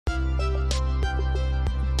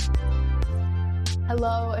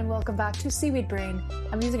Hello and welcome back to Seaweed Brain.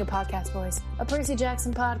 I'm using a podcast voice, a Percy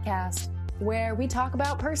Jackson podcast, where we talk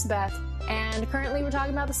about Percabeth, and currently we're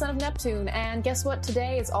talking about the son of Neptune, and guess what?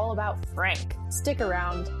 Today it's all about Frank. Stick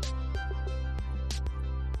around.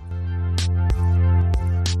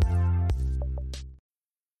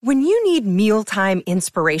 When you need mealtime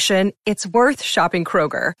inspiration, it's worth shopping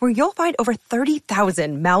Kroger, where you'll find over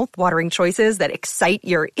 30,000 mouth-watering choices that excite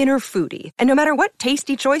your inner foodie. And no matter what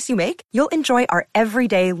tasty choice you make, you'll enjoy our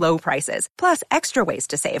everyday low prices, plus extra ways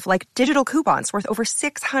to save, like digital coupons worth over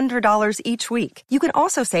 $600 each week. You can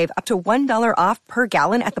also save up to $1 off per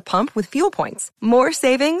gallon at the pump with fuel points. More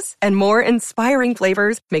savings and more inspiring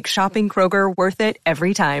flavors make shopping Kroger worth it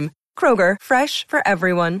every time. Kroger, fresh for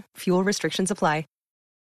everyone. Fuel restrictions apply.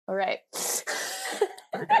 All right.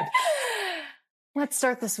 Let's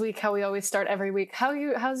start this week how we always start every week.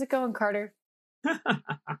 How's it going, Carter?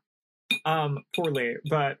 Poorly,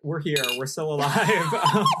 but we're here. We're still alive.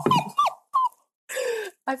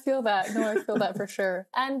 I feel that. No, I feel that for sure.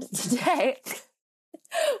 And today,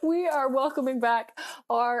 we are welcoming back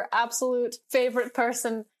our absolute favorite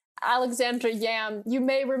person, Alexandra Yam. You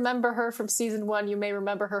may remember her from season 1. You may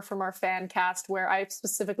remember her from our fan cast, where I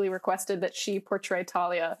specifically requested that she portray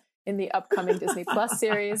Talia in the upcoming Disney Plus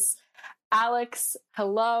series. Alex,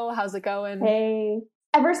 hello. How's it going? Hey.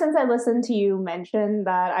 Ever since I listened to you mention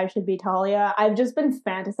that I should be Talia, I've just been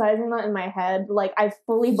fantasizing that in my head. Like, I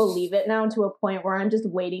fully believe it now to a point where I'm just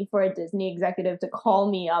waiting for a Disney executive to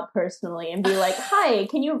call me up personally and be like, hi,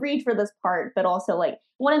 can you read for this part? But also, like,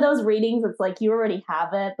 one of those readings, it's like, you already have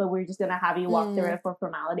it, but we're just going to have you walk through it for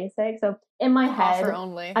formality's sake. So in my head,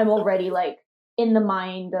 I'm already, like, in the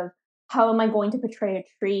mind of how am I going to portray a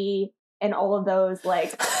tree and all of those,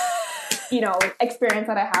 like... you know, experience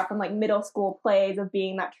that I have from like middle school plays of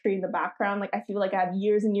being that tree in the background. Like, I feel like I have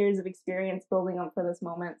years and years of experience building up for this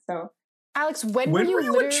moment. So, Alex, when were you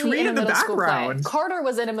literally a tree in the middle school play? background? Carter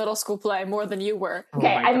was in a middle school play more than you were.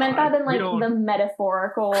 Okay, I meant that in like the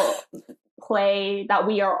metaphorical play that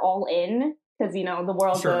we are all in, because you know the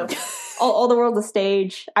world's all the world's a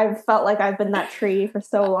stage. I've felt like I've been that tree for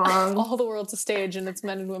so long. All the world's a stage, and it's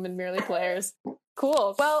men and women merely players.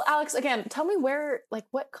 Cool. Well, Alex, again, tell me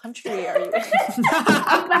what country are you in?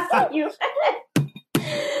 That's what you said.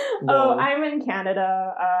 Oh, I'm in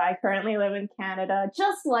Canada. I currently live in Canada,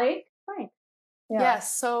 just like Frank. Yeah.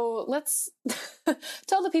 Yes, so let's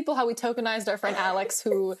tell the people how we tokenized our friend Alex,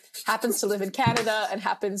 who happens to live in Canada and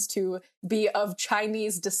happens to be of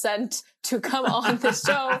Chinese descent, to come on this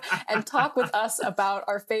show and talk with us about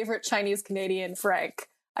our favorite Chinese Canadian, Frank.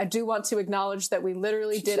 I do want to acknowledge that we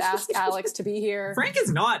literally did ask Alex to be here. Frank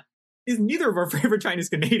is neither of our favorite Chinese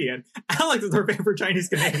Canadian. Alex is our favorite Chinese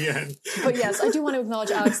Canadian. But yes, I do want to acknowledge,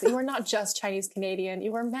 Alex, that you are not just Chinese Canadian.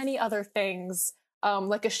 You are many other things,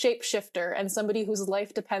 like a shapeshifter and somebody whose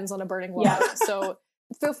life depends on a burning log. Yeah. So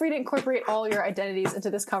feel free to incorporate all your identities into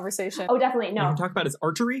this conversation. Oh, definitely. No. You can talk about his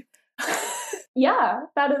archery? Yeah,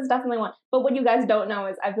 that is definitely one. But what you guys don't know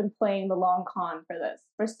is I've been playing the long con for this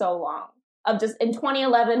for so long. Of just in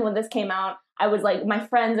 2011 when this came out, I was like, my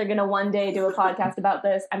friends are going to one day do a podcast about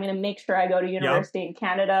this. I'm going to make sure I go to university in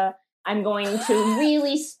Canada. I'm going to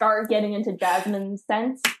really start getting into jasmine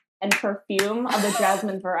scents and perfume of the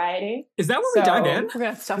jasmine variety. Is that where we dive in? We're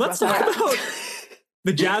going to talk Let's about talk about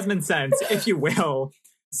the jasmine scents, if you will.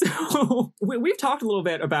 So we've talked a little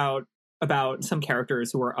bit about some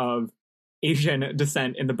characters who are of Asian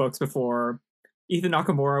descent in the books before. Ethan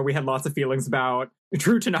Nakamura, we had lots of feelings about.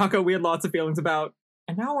 Drew Tanaka, we had lots of feelings about.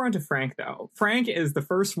 And now we're on to Frank, though. Frank is the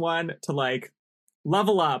first one to, like,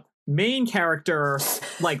 level up. Main character,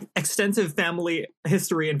 like, extensive family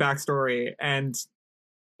history and backstory. And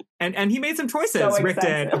he made some choices, So Rick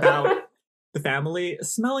did, about the family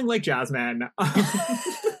smelling like jasmine.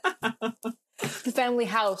 the family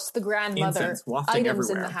house, the grandmother, Incense wafting items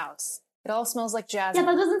everywhere. in the house. It all smells like jasmine.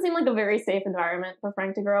 Yeah, that doesn't seem like a very safe environment for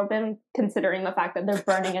Frank to grow up in, considering the fact that they're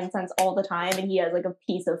burning incense all the time and he has like a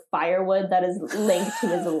piece of firewood that is linked to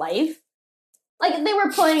his life. Like, they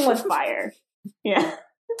were playing with fire. Yeah.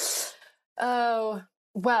 Oh,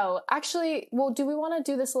 well, actually, do we want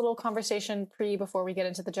to do this little conversation before we get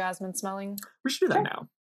into the jasmine smelling? We should do that now.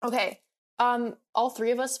 Okay. All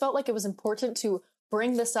three of us felt like it was important to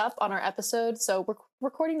bring this up on our episode. So we're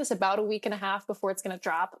recording this about a week and a half before it's going to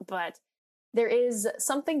drop, but there is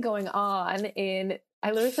something going on I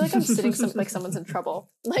literally feel like I'm sitting like someone's in trouble.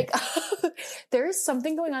 Like, there is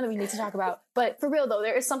something going on that we need to talk about. But for real, though,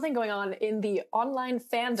 there is something going on in the online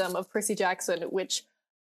fandom of Percy Jackson, which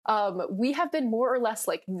we have been more or less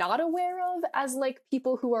like not aware of as like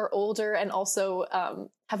people who are older and also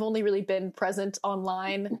have only really been present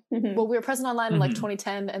online. Well, we were present online in like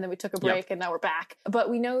 2010 and then we took a break and now we're back. But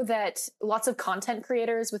we know that lots of content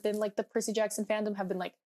creators within like the Percy Jackson fandom have been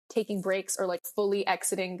like taking breaks or like fully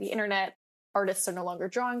exiting the internet. Artists are no longer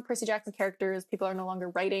drawing Percy Jackson characters. People are no longer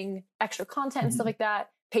writing extra content and stuff like that.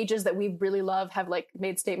 Pages that we really love have like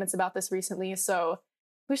made statements about this recently. So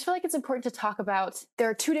we just feel like it's important to talk about. There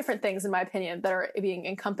are two different things, in my opinion, that are being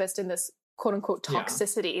encompassed in this quote unquote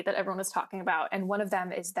toxicity that everyone is talking about. And one of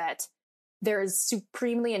them is that there is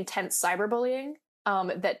supremely intense cyberbullying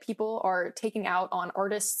that people are taking out on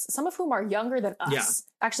artists, some of whom are younger than us. Yeah.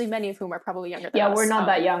 Actually, many of whom are probably younger than us. Yeah, we're not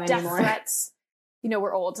that young death anymore. Threats,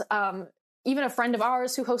 we're old. Even a friend of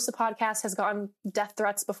ours who hosts a podcast has gotten death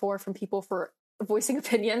threats before from people for voicing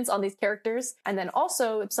opinions on these characters. And then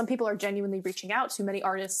also some people are genuinely reaching out to many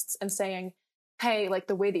artists and saying, hey, like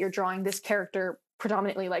the way that you're drawing this character,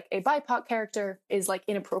 predominantly like a BIPOC character, is like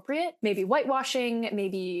inappropriate, maybe whitewashing,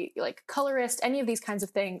 maybe like colorist, any of these kinds of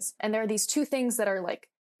things. And there are these two things that are like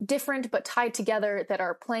different but tied together that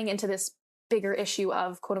are playing into this bigger issue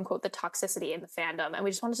of quote unquote the toxicity in the fandom. And we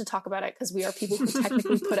just wanted to talk about it because we are people who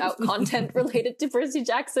technically put out content related to Percy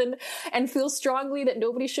Jackson and feel strongly that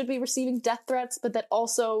nobody should be receiving death threats, but that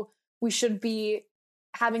also we should be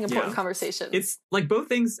having important conversations. It's like both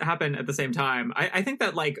things happen at the same time. I think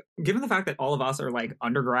that like, given the fact that all of us are like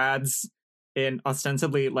undergrads in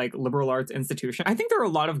ostensibly like liberal arts institution, I think there are a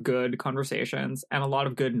lot of good conversations and a lot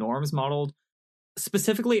of good norms modeled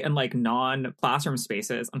specifically in like non-classroom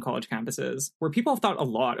spaces on college campuses where people have thought a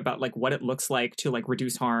lot about like what it looks like to like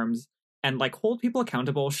reduce harms and like hold people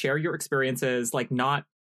accountable, share your experiences, like not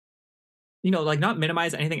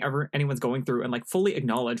minimize anything anyone's going through, and like fully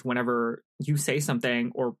acknowledge whenever you say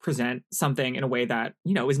something or present something in a way that,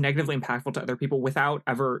 is negatively impactful to other people without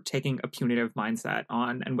ever taking a punitive mindset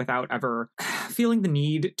on and without ever feeling the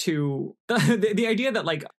need to the idea that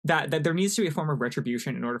like that there needs to be a form of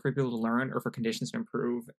retribution in order for people to learn or for conditions to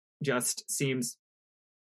improve just seems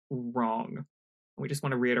wrong. We just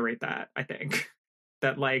want to reiterate that, I think.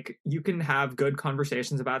 That like you can have good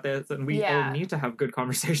conversations about this, and we all need to have good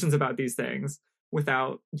conversations about these things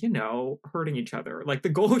without, hurting each other. Like the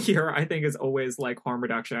goal here, I think, is always like harm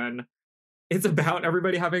reduction. It's about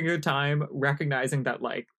everybody having a good time, recognizing that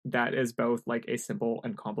like that is both like a simple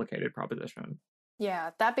and complicated proposition. Yeah.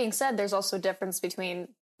 That being said, there's also a difference between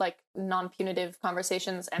like non-punitive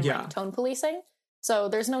conversations and like tone policing. So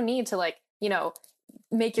there's no need to like,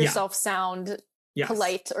 make yourself sound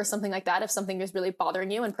polite or something like that if something is really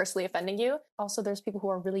bothering you and personally offending you. Also, there's people who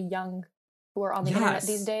are really young who are on the internet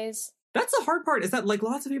these days. That's the hard part, is that like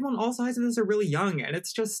lots of people on all sides of this are really young, and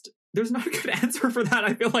it's just there's not a good answer for that.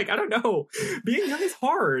 I feel like, I don't know, being young is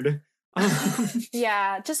hard.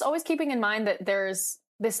 Yeah, just always keeping in mind that there's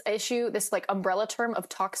this issue, this like umbrella term of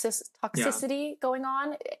toxicity going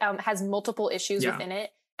on, has multiple issues within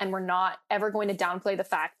it. And we're not ever going to downplay the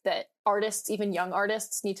fact that artists, even young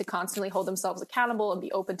artists, need to constantly hold themselves accountable and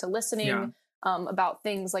be open to listening about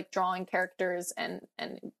things like drawing characters and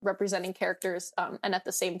representing characters. And at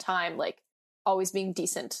the same time, like always being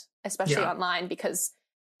decent, especially online, because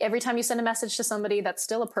every time you send a message to somebody, that's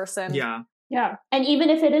still a person. Yeah. And even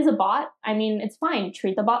if it is a bot, I mean, it's fine.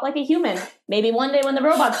 Treat the bot like a human. Maybe one day when the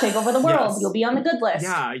robots take over the world, you'll be on the good list.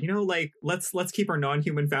 Yeah, like let's keep our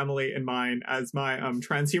non-human family in mind, as my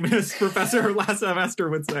transhumanist professor last semester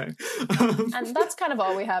would say. And that's kind of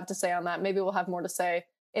all we have to say on that. Maybe we'll have more to say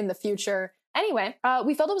in the future. Anyway,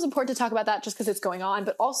 we felt it was important to talk about that just because it's going on,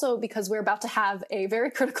 but also because we're about to have a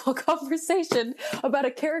very critical conversation about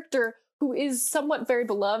a character who is somewhat very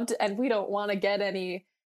beloved, and we don't want to get any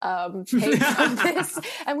hate from this.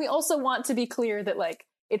 And we also want to be clear that like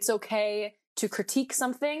it's okay to critique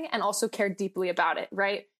something and also care deeply about it,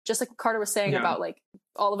 right? Just like Carter was saying about like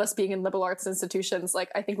all of us being in liberal arts institutions, like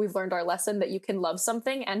I think we've learned our lesson that you can love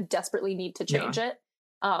something and desperately need to change it.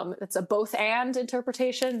 It's a both and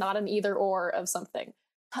interpretation, not an either or of something.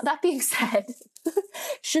 That being said,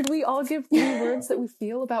 should we all give 3 words that we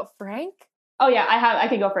feel about Frank? Oh yeah, I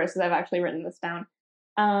can go first because I've actually written this down.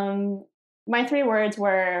 My 3 words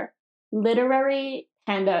were literary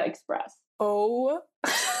Panda Express. Oh.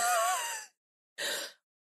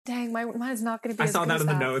 Dang, mine is not going to be. I saw that in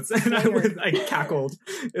the notes, and I cackled.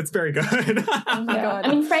 It's very good. Oh my god! I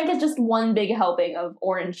mean, Frank is just one big helping of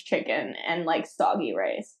orange chicken and like soggy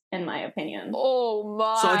rice, in my opinion. Oh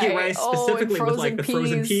my! Soggy rice specifically with like the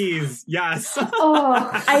frozen peas. Yes. Oh,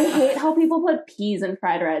 I hate how people put peas in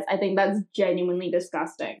fried rice. I think that's genuinely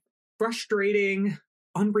disgusting. Frustrating,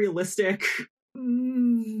 unrealistic.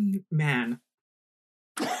 Man.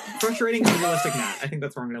 Frustrating, unrealistic Nat. I think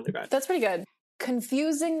that's where I'm going to leave it. That's pretty good.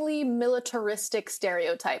 Confusingly militaristic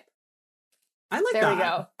stereotype. I like There that. we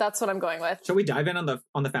go. That's what I'm going with. Shall we dive in on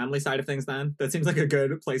the family side of things then? That seems like a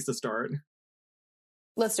good place to start.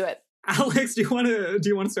 Let's do it. Alex, do you want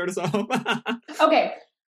to start us off? Okay,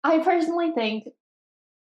 I personally think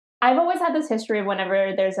I've always had this history of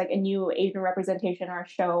whenever there's like a new Asian representation or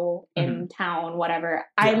show in town, whatever,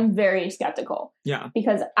 I'm very skeptical. Yeah.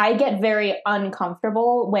 Because I get very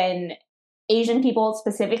uncomfortable when Asian people,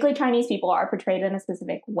 specifically Chinese people, are portrayed in a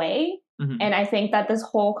specific way. And I think that this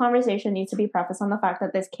whole conversation needs to be prefaced on the fact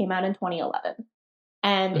that this came out in 2011.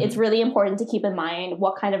 And it's really important to keep in mind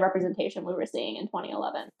what kind of representation we were seeing in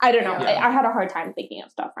 2011. I don't know. Yeah. I had a hard time thinking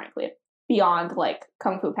of stuff, frankly, beyond like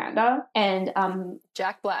Kung Fu Panda and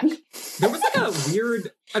Jack Black. There was like a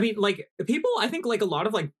weird, I mean, like people, I think like a lot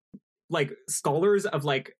of like scholars of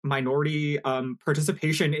like minority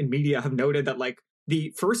participation in media have noted that like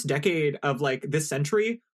the first decade of like this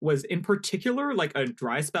century was in particular like a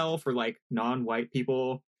dry spell for like non-white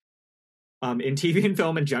people in TV and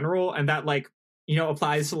film in general, and that like, you know,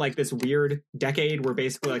 applies to like this weird decade where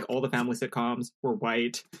basically like all the family sitcoms were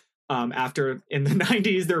white. After in the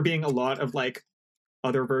 90s there being a lot of like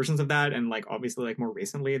other versions of that, and like obviously like more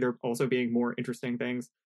recently there also being more interesting things.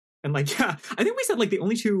 And like, yeah, I think we said like the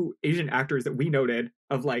only two Asian actors that we noted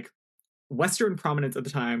of like Western prominence at the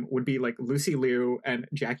time would be like Lucy Liu and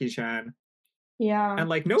Jackie Chan. yeah, And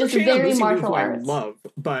like no just shade on very Lucy Liu, martial who I arts. love,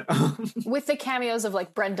 but With the cameos of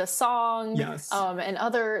like Brenda Song, Yes. And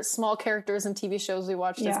other small characters in TV shows we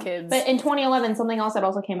watched as kids. But in 2011, something else that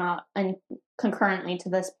also came out and concurrently to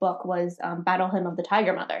this book was Battle Hymn of the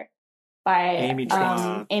Tiger Mother by Amy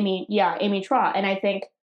Chua. Amy Chua. And I think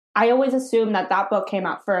I always assumed that book came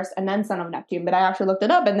out first and then Son of Neptune, but I actually looked it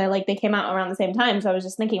up and they came out around the same time. So I was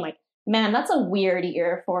just thinking like, man, that's a weird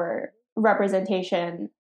year for representation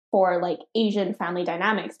for like Asian family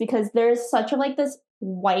dynamics, because there's such a like this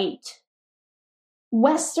white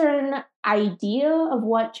Western idea of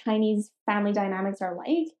what Chinese family dynamics are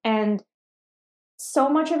like. And so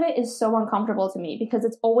much of it is so uncomfortable to me because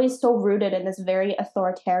it's always so rooted in this very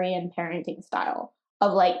authoritarian parenting style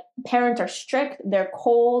of like parents are strict, they're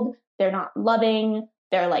cold, they're not loving,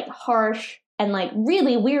 they're like harsh and like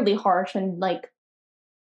really weirdly harsh and like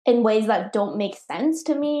in ways that don't make sense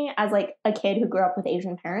to me as like a kid who grew up with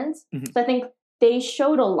Asian parents. So I think they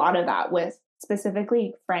showed a lot of that with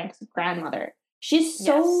specifically Frank's grandmother. She's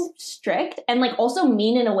so strict and like also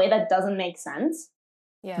mean in a way that doesn't make sense.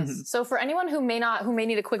 Yes. So for anyone who may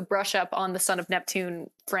need a quick brush up on the Son of Neptune,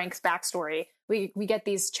 Frank's backstory, we get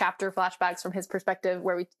these chapter flashbacks from his perspective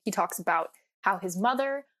where he talks about how his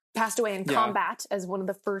mother passed away in combat as one of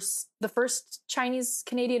the first Chinese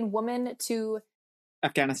Canadian woman to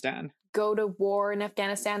Afghanistan. Go to war in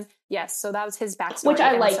Afghanistan. Yes, so that was his backstory. Which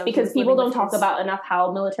I And like so because he was people living don't with talk about enough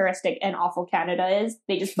how militaristic and awful Canada is.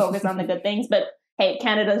 They just focus on the good things, but hey,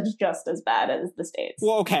 Canada's just as bad as the States.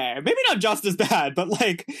 Well, okay, maybe not just as bad, but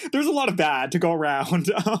like there's a lot of bad to go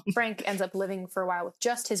around. Frank ends up living for a while with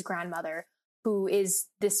just his grandmother, who is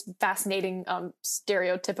this fascinating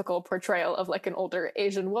stereotypical portrayal of like an older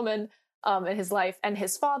Asian woman in his life. And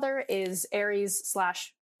his father is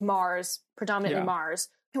Ares/Mars, predominantly Mars,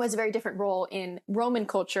 who has a very different role in Roman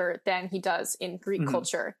culture than he does in Greek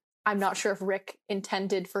culture. I'm not sure if Rick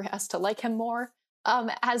intended for us to like him more.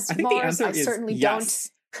 As I think Mars, the answer I is certainly yes.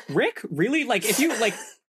 Rick, really? Like, if you, like,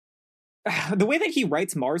 the way that he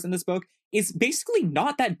writes Mars in this book is basically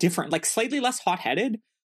not that different, like, slightly less hot-headed,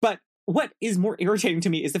 but what is more irritating to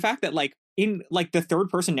me is the fact that, like, in, like, the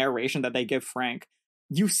third-person narration that they give Frank,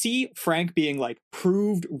 you see Frank being, like,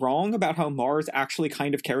 proved wrong about how Mars actually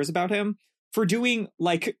kind of cares about him for doing,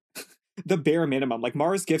 like, the bare minimum. Like,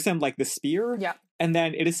 Mars gives him, like, the spear, and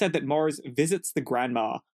then it is said that Mars visits the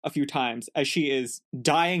grandma a few times as she is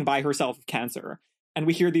dying by herself of cancer. And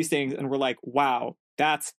we hear these things and we're like, wow,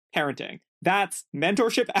 that's parenting. That's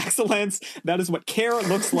mentorship excellence. That is what care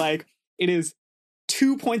looks like. It is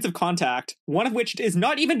 2 points of contact, one of which is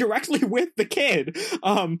not even directly with the kid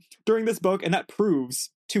during this book. And that proves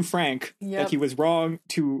to Frank that he was wrong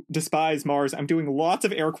to despise Mars. I'm doing lots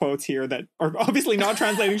of air quotes here that are obviously not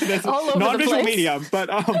translating to this non-visual medium, but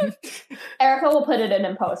Erica will put it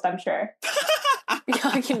in post, I'm sure.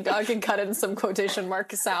 I can cut in some quotation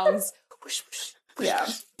mark sounds. Yeah.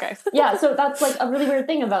 Okay. Yeah, so that's like a really weird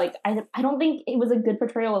thing about like I don't think it was a good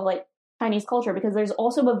portrayal of like Chinese culture, because there's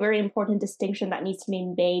also a very important distinction that needs to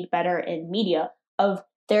be made better in media of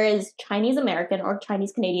there is Chinese American or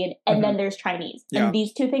Chinese Canadian, and then there's Chinese. Yeah. And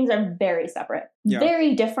these two things are very separate.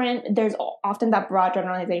 Very different. There's often that broad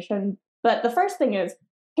generalization. But the first thing is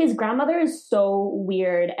his grandmother is so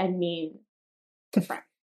weird and mean to Frank.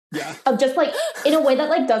 Yeah. of just like in a way that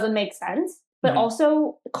like doesn't make sense, but Mhm.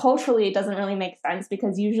 also culturally it doesn't really make sense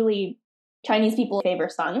because usually Chinese people favor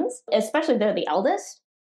sons, especially if they're the eldest.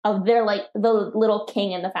 They're like the little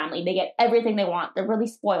king in the family. They get everything they want. They're really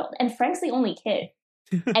spoiled. And Frank's the only kid.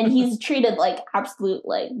 And he's treated like absolute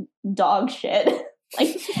like dog shit.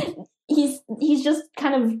 Like he's just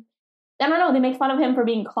kind of, I don't know, they make fun of him for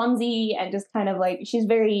being clumsy and just kind of like, she's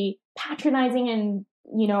very patronizing and,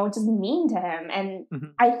 you know, just mean to him. And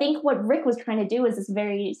Mhm. I think what Rick was trying to do is this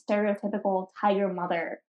very stereotypical tiger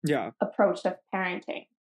mother Yeah. approach to parenting,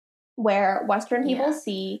 where Western people Yeah.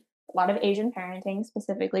 see a lot of Asian parenting,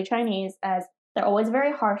 specifically Chinese, as they're always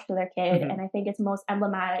very harsh to their kid. Mhm. And I think it's most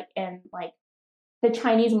emblematic in like the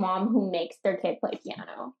Chinese mom who makes their kid play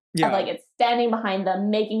piano. Yeah. And, like, it's standing behind them,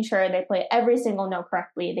 making sure they play every single note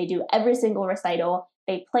correctly. They do every single recital.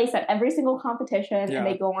 They place at every single competition, Yeah. and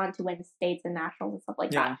they go on to win states and nationals and stuff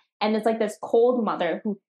like Yeah. that. And it's like this cold mother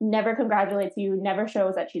who never congratulates you, never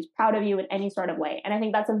shows that she's proud of you in any sort of way. And I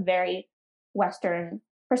think that's a very Western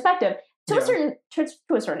perspective, to Yeah.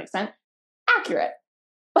 a certain extent, accurate.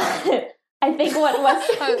 But I think what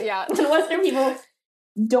Western, Yeah. what Western people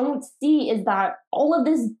don't see is that all of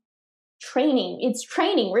this training, it's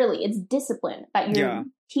training really, it's discipline that you're Yeah.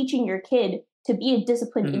 teaching your kid to be a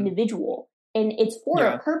disciplined Mhm. individual. And it's for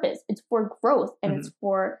Yeah. a purpose, it's for growth, and Mhm. it's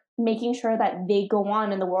for making sure that they go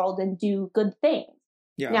on in the world and do good things.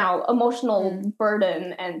 Yeah. Now, emotional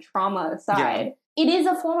burden and trauma aside, it is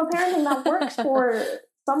a form of parenting that works for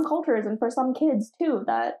some cultures and for some kids too,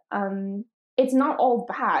 that it's not all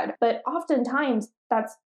bad, but oftentimes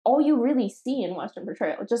that's all you really see in Western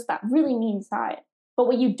portrayal, just that really mean side. But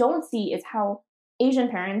what you don't see is how Asian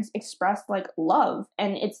parents express like love,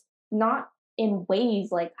 and it's not in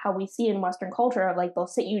ways like how we see in Western culture of like they'll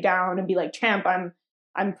sit you down and be like, "Champ,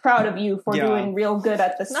 I'm proud of you for Yeah. doing real good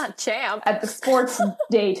at this Not champ. at the sports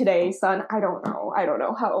day today, son." I don't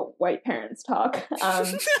know how white parents talk.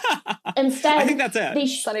 Instead, I think that's it. they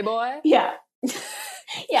Sunny boy. yeah,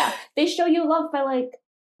 yeah, they show you love by like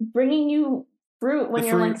bringing you fruit when the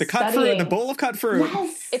you're fruit, like the cut studying. fruit, the bowl of cut fruit.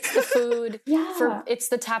 Yes, It's the food. yeah. It's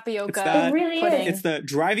the tapioca It's that. It really pudding. is. It's the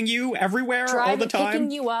driving you everywhere all the time.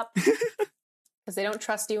 Picking you up because they don't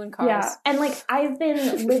trust you in cars. Yeah, and like I've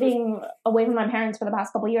been living away from my parents for the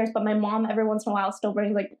past couple of years, but my mom every once in a while still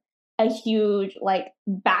brings like a huge like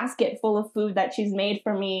basket full of food that she's made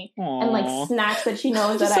for me and Aw. like snacks that she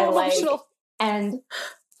knows that So I like. emotional. And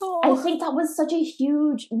Oh. I think that was such a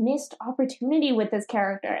huge missed opportunity with this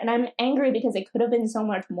character, and I'm angry because it could have been so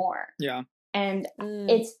much more. Yeah. And Mm.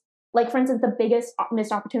 it's like, for instance, the biggest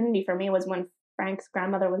missed opportunity for me was when Frank's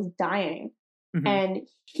grandmother was dying. Mhm. And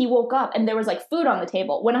he woke up and there was like food on the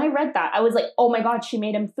table. When I read that, I was like, oh my God, she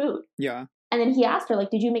made him food. Yeah. And then he asked her, like,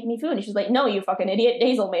 did you make me food? And she's like, no, you fucking idiot.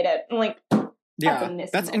 Hazel made it. I'm like, Yeah. a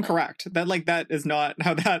missed That's moment. incorrect. That is not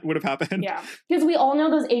how that would have happened. yeah. Because we all know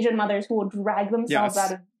those Asian mothers who will drag themselves Yes.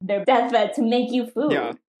 out of their deathbed to make you food.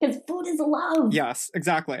 Yeah. Because food is love. Yes,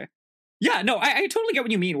 exactly. Yeah, no, I totally get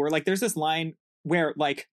what you mean, where like there's this line where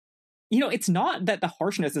like, you know, it's not that the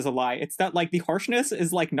harshness is a lie. It's that like the harshness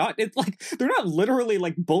is like not, it's like they're not literally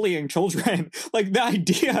like bullying children. Like the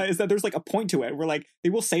idea is that there's like a point to it where like they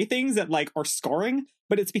will say things that like are scarring,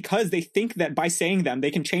 but it's because they think that by saying them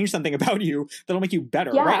they can change something about you that'll make you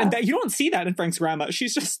better, Yeah. right? And that you don't see that in Frank's grandma.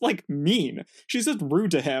 She's just like mean. She's just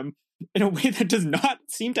rude to him in a way that does not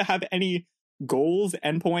seem to have any goals,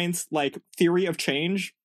 endpoints, like theory of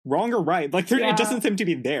change, wrong or right. Like Yeah. it doesn't seem to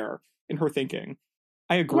be there in her thinking.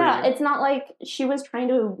 I agree. Yeah, it's not like she was trying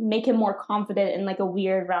to make him more confident in like a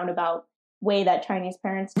weird roundabout way that Chinese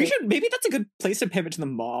parents do. We should, maybe that's a good place to pivot to the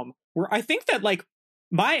mom, where I think that like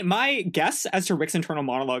my guess as to Rick's internal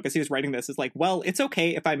monologue as he was writing this is like, well, it's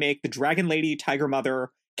okay if I make the dragon lady tiger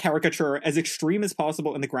mother caricature as extreme as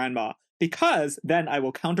possible in the grandma, because then I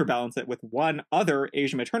will counterbalance it with one other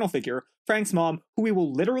Asian maternal figure, Frank's mom, who we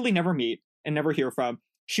will literally never meet and never hear from.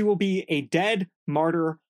 She will be a dead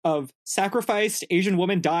martyr of sacrificed Asian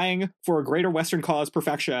woman dying for a greater Western cause,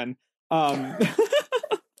 perfection.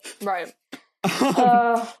 Right.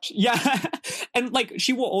 Yeah, and like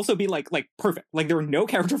she will also be like perfect. Like there are no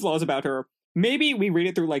character flaws about her. Maybe we read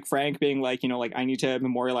it through like Frank being like, you know, like I need to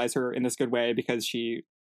memorialize her in this good way because she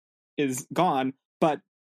is gone. But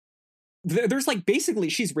there's like basically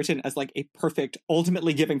she's written as like a perfect,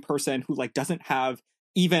 ultimately giving person who like doesn't have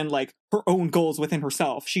even like her own goals within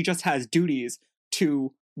herself. She just has duties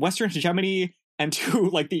to Western hegemony and to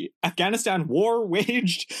like the Afghanistan war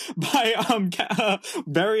waged by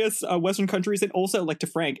various Western countries, and also like to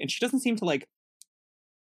Frank. And she doesn't seem to like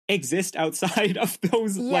exist outside of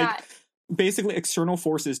those Yeah. like basically external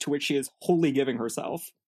forces to which she is wholly giving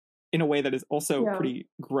herself. in a way that is also Yeah. pretty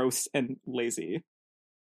gross and lazy.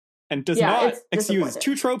 And does Yeah, not it's excuse disappointing.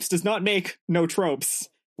 two tropes does not make no tropes,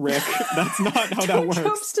 Rick. That's not how that works.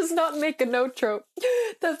 Tropes does not make a no trope.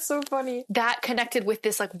 That's so funny. That connected with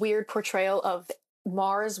this like weird portrayal of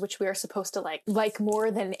Mars, which we are supposed to like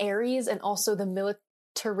more than Ares, and also the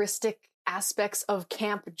militaristic aspects of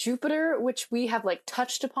Camp Jupiter, which we have like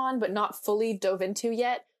touched upon but not fully dove into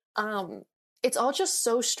yet. It's all just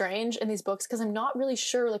so strange in these books because I'm not really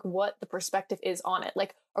sure like what the perspective is on it.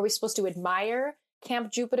 Like, are we supposed to admire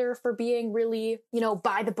Camp Jupiter for being really,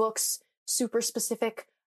 by the books, super specific?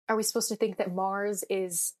 Are we supposed to think that Mars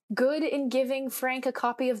is good in giving Frank a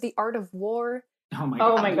copy of The Art of War? Oh my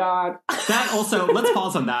Oh god. my god. That also, let's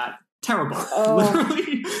pause on that. Terrible. Oh.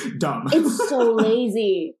 Literally dumb. It's so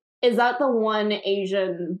lazy. Is that the one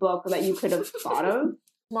Asian book that you could have thought of?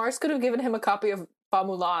 Mars could have given him a copy of Fa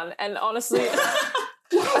Mulan, and honestly, I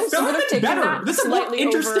That would would've have taken been better. that This is more slightly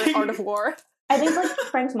over interesting. Art of War. I think like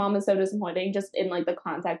Frank's mom is so disappointing just in like the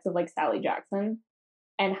context of like Sally Jackson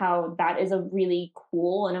and how that is a really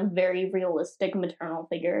cool and a very realistic maternal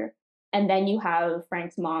figure. And then you have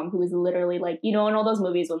Frank's mom who is literally like, in all those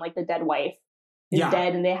movies when like the dead wife is Yeah.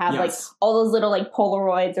 dead and they have like Yes. all those little like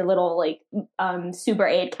Polaroids or little like Super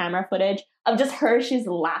 8 camera footage of just her, she's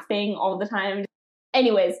laughing all the time.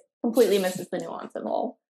 Anyways, completely misses the nuance of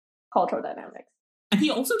all cultural dynamics. And he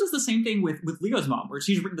also does the same thing with Leo's mom, where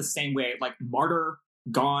she's written the same way, like martyr,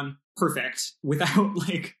 gone, perfect, without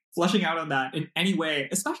like fleshing out on that in any way,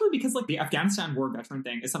 especially because like the Afghanistan war veteran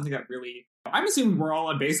thing is something that really, I'm assuming we're all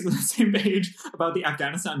on basically the same page about the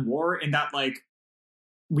Afghanistan war in that like,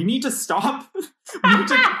 we need to stop. We need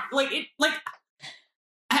to,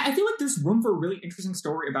 I feel like there's room for a really interesting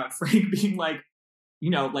story about Frank being like,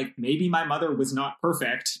 like maybe my mother was not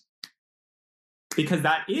perfect. Because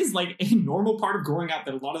that is like a normal part of growing up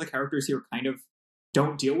that a lot of the characters here kind of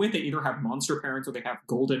don't deal with. They either have monster parents or they have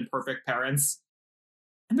golden perfect parents.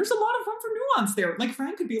 And there's a lot of room for nuance there. Like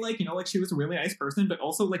Frank could be like, like she was a really nice person, but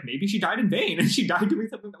also like maybe she died in vain and she died doing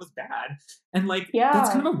something that was bad. And like, that's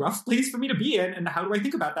kind of a rough place for me to be in. And how do I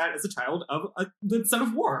think about that as a child of the son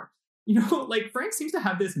of war? Like Frank seems to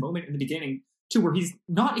have this moment in the beginning too where he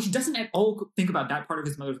doesn't at all think about that part of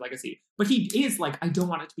his mother's legacy. But he is like, I don't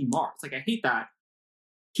want it to be Mars. Like, I hate that.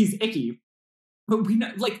 He's icky, but we know,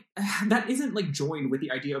 like, that isn't like joined with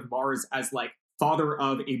the idea of Mars as like father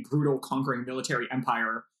of a brutal conquering military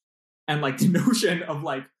empire, and like the notion of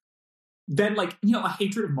like then like a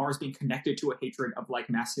hatred of Mars being connected to a hatred of like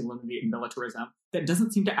masculinity and militarism that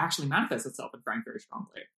doesn't seem to actually manifest itself in Frank very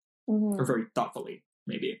strongly or very thoughtfully,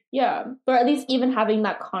 maybe. Yeah, or at least even having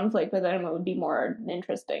that conflict with him would be more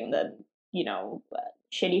interesting than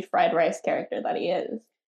shitty fried rice character that he is.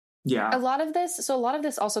 Yeah. A lot of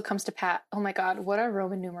this also comes to Pat. Oh my God, what are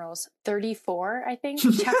Roman numerals? 34, I think.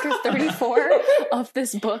 Chapter 34 of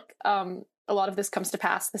this book. A lot of this comes to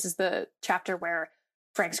pass. This is the chapter where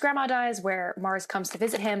Frank's grandma dies, where Mars comes to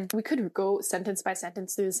visit him. We could go sentence by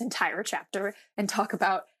sentence through this entire chapter and talk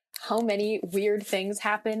about how many weird things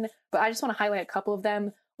happen, but I just want to highlight a couple of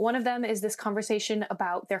them. One of them is this conversation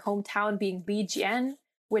about their hometown being Lijian,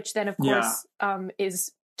 which then, of course,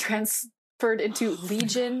 is transferred into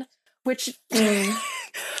Legion, which I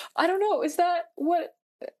don't know. Is that what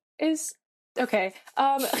is okay?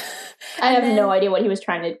 I have no idea what he was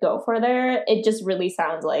trying to go for there. It just really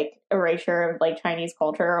sounds like erasure of like Chinese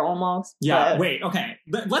culture almost. Yeah. Wait. Okay.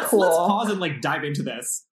 Let's pause and like dive into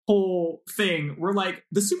this whole thing. Where like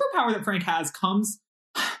the superpower that Frank has comes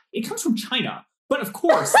from China, but of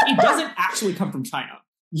course it doesn't actually come from China.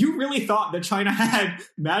 You really thought that China had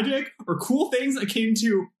magic or cool things akin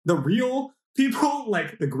to the real people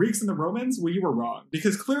like the Greeks and the Romans? Well, you were wrong,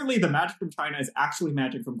 because clearly the magic from China is actually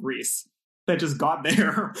magic from Greece that just got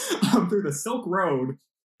there through the Silk Road.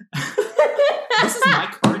 This is my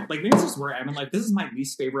current, like, maybe this is where I am in life. This is my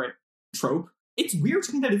least favorite trope. It's weird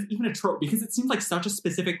to me that it's even a trope because it seems like such a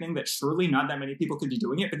specific thing that surely not that many people could be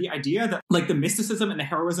doing it. But the idea that like the mysticism and the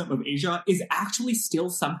heroism of Asia is actually still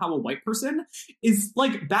somehow a white person is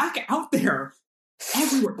like back out there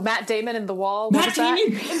everywhere. Matt Damon in The Wall. Matt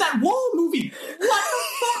Damon in that Wall movie. What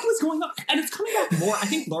the fuck was going on? And it's coming back more, I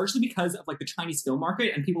think, largely because of like the Chinese film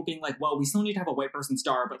market and people being like, well, we still need to have a white person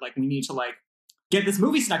star, but like we need to like get this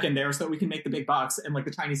movie stuck in there so that we can make the big bucks in like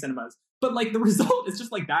the Chinese cinemas. But like the result is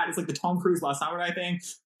just like that. It's like the Tom Cruise Last Samurai thing.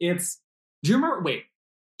 Do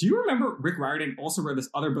you remember Rick Riordan also wrote this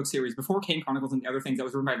other book series before Kane Chronicles and the other things that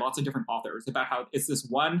was written by lots of different authors about how it's this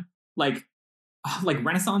one like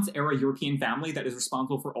Renaissance era European family that is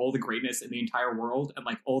responsible for all the greatness in the entire world and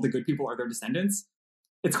like all the good people are their descendants.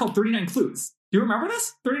 It's called 39 Clues. Do you remember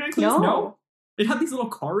this? 39 Clues? No. it had these little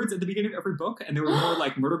cards at the beginning of every book, and they were more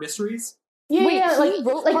like murder mysteries. Yeah, Wait, yeah, he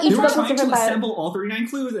wrote like part each They were book was trying to different by assemble all 39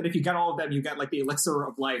 clues, and if you get all of them, you get like the elixir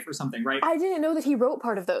of life or something, right? I didn't know that he wrote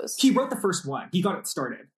part of those. He wrote the first one. He got it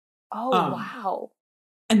started. Oh, wow.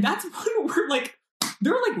 And that's one where, like,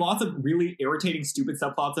 there are, like, lots of really irritating, stupid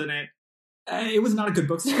subplots in it. It was not a good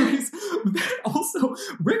book series. But then also,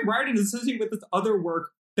 Rick Riordan is associated with this other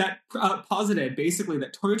work that posited, basically,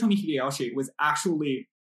 that Toyotomi Hideyoshi was actually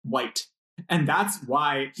white. And that's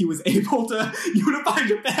why he was able to unify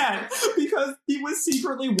Japan, because he was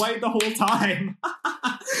secretly white the whole time.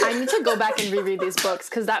 I need to go back and reread these books,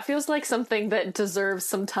 because that feels like something that deserves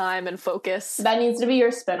some time and focus. that needs to be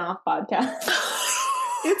your spin-off podcast.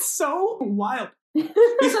 It's so wild. They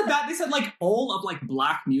said like all of like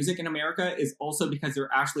black music in America is also because they're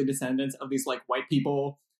actually descendants of these like white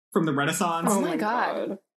people from the Renaissance. Oh my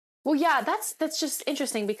God. Well, yeah, that's just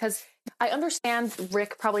interesting, because I understand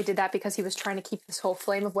Rick probably did that because he was trying to keep this whole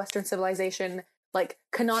flame of Western civilization, like,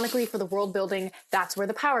 canonically for the world building. That's where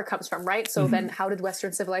the power comes from, right? So then how did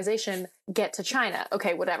Western civilization get to China?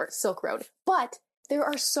 Okay, whatever, Silk Road. But there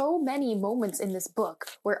are so many moments in this book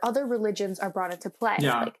where other religions are brought into play.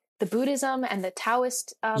 Yeah. Like the Buddhism and the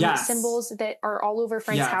Taoist Yes. symbols that are all over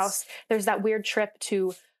Frank's Yes. house. There's that weird trip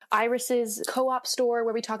to Iris's co-op store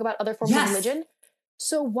where we talk about other forms Yes. of religion.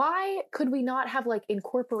 So why could we not have like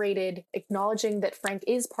incorporated acknowledging that Frank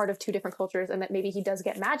is part of two different cultures and that maybe he does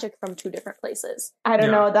get magic from two different places? I don't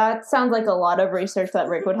Yeah. know. That sounds like a lot of research that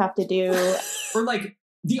Rick would have to do. Or like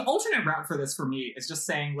the alternate route for this for me is just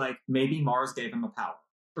saying like maybe Mars gave him a power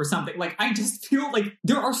or something. Like I just feel like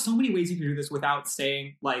there are so many ways you can do this without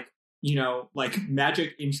saying like, you know, like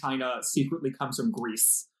magic in China secretly comes from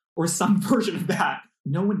Greece or some version of that.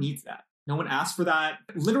 No one needs that. No one asked for that.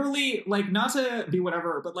 Literally, like, not to be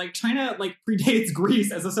whatever, but like China like predates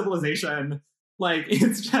Greece as a civilization. Like,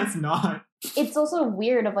 it's just not. It's also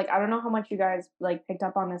weird of like, I don't know how much you guys like picked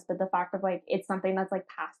up on this, but the fact of like, it's something that's like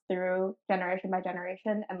passed through generation by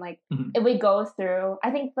generation. And like, if we go through,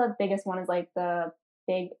 I think the biggest one is like the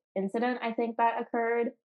big incident, I think that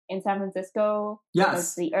occurred in San Francisco. Yes. It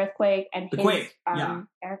was the earthquake, and The his quake, yeah.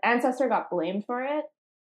 ancestor got blamed for it.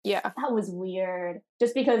 Yeah. That was weird.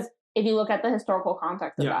 Just because if you look at the historical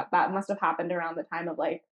context of Yeah. that must have happened around the time of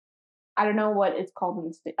like, I don't know what it's called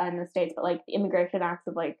in the States, but like the Immigration Acts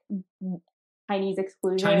of like Chinese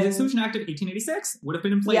exclusion. Chinese Exclusion Act of 1886 would have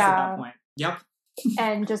been in place at that point. Yep.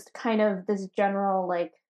 And just kind of this general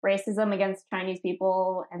like racism against Chinese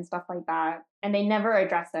people and stuff like that. And they never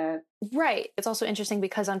address it. Right. It's also interesting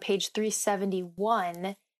because on page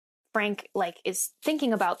 371, Frank like is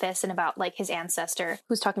thinking about this and about like his ancestor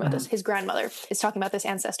who's talking about this. His grandmother is talking about this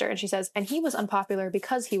ancestor, and she says, and he was unpopular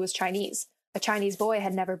because he was Chinese. A Chinese boy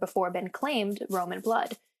had never before been claimed Roman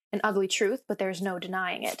blood. An ugly truth, but there's no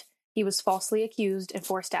denying it. He was falsely accused and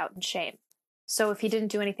forced out in shame. So if he didn't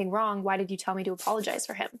do anything wrong, why did you tell me to apologize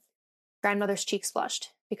for him? Grandmother's cheeks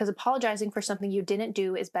flushed. Because apologizing for something you didn't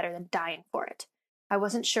do is better than dying for it. I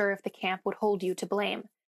wasn't sure if the camp would hold you to blame.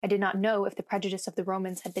 I did not know if the prejudice of the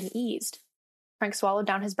Romans had been eased. Frank swallowed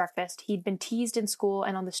down his breakfast. He'd been teased in school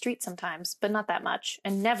and on the street sometimes, but not that much,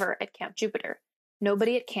 and never at Camp Jupiter.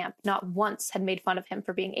 Nobody at camp, not once, had made fun of him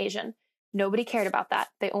for being Asian. Nobody cared about that.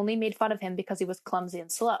 They only made fun of him because he was clumsy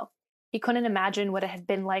and slow. He couldn't imagine what it had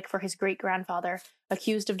been like for his great-grandfather,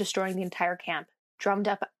 accused of destroying the entire camp, drummed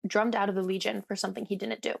out of the Legion for something he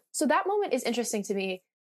didn't do. So that moment is interesting to me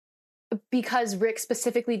because Rick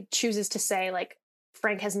specifically chooses to say, like,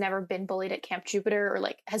 Frank has never been bullied at Camp Jupiter or,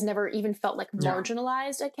 like, has never even felt, like,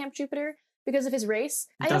 marginalized at Camp Jupiter because of his race.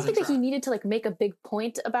 I don't think that he needed to, like, make a big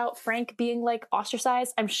point about Frank being, like,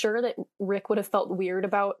 ostracized. I'm sure that Rick would have felt weird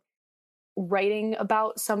about writing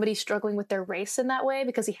about somebody struggling with their race in that way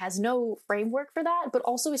because he has no framework for that, but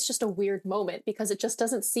also it's just a weird moment because it just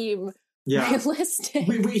doesn't seem realistic.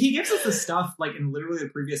 He gives us the stuff like in literally the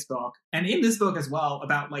previous book and in this book as well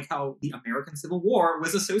about like how the American Civil War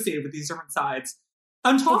was associated with these different sides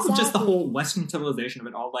on top of just the whole Western civilization of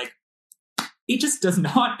it all. Like it just does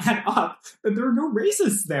not add up that there are no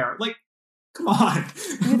racists there. Like, come on.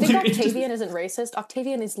 You think Octavian isn't racist?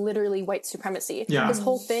 Octavian is literally white supremacy. Yeah. His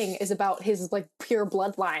whole thing is about his like pure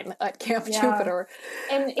bloodline at Camp Jupiter.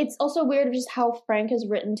 And it's also weird just how Frank is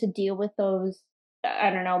written to deal with those, I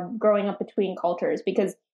don't know, growing up between cultures,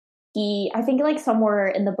 because I think like somewhere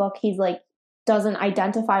in the book, he's like, doesn't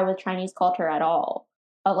identify with Chinese culture at all.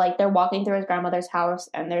 Like they're walking through his grandmother's house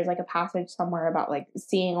and there's like a passage somewhere about like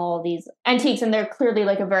seeing all of these antiques, and they're clearly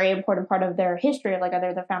like a very important part of their history, like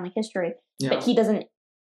their family history. But he doesn't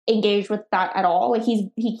engage with that at all. Like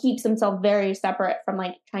he keeps himself very separate from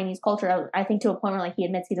like Chinese culture. I think to a point where like he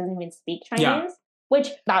admits he doesn't even speak Chinese. which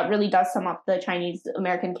that really does sum up the Chinese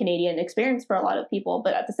American Canadian experience for a lot of people.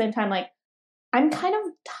 But at the same time, like, I'm kind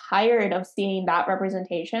of tired of seeing that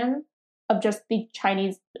representation of just the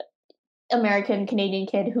Chinese American Canadian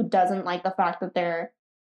kid who doesn't like the fact that they're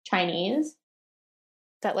Chinese.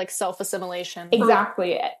 That like self-assimilation.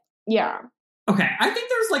 Exactly. Yeah. Okay, I think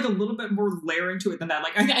there's like a little bit more layering to it than that.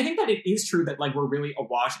 Like, I think that it is true that like we're really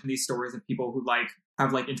awash in these stories of people who like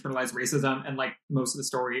have like internalized racism, and like most of the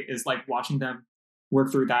story is like watching them work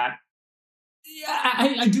through that. Yeah,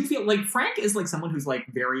 I do feel like Frank is like someone who's like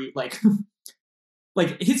very like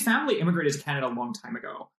like his family immigrated to Canada a long time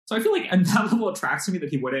ago, so I feel like and that level attracts to me that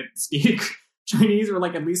he wouldn't speak Chinese, or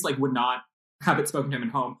like at least like would not have it spoken to him at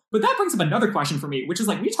home. But that brings up another question for me, which is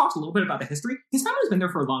like we talked a little bit about the history. His family's been there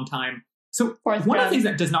for a long time. So one of the things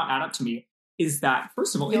that does not add up to me is that,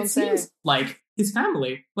 first of all, it seems like his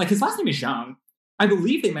family, like his last name is Zhang. I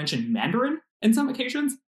believe they mentioned Mandarin in some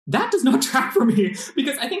occasions. That does not track for me,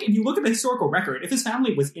 because I think if you look at the historical record, if his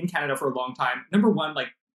family was in Canada for a long time, number one, like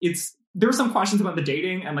there are some questions about the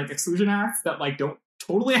dating and like exclusion acts that like don't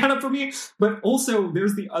totally add up for me. But also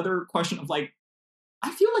there's the other question of like,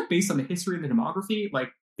 I feel like based on the history and the demography,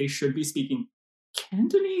 like they should be speaking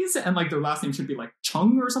Cantonese, and like their last name should be like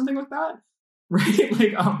Chung or something like that, right?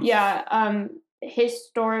 Like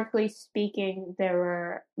historically speaking, there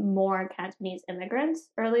were more Cantonese immigrants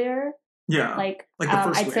earlier. Yeah, like the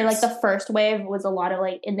first I'd say like the first wave was a lot of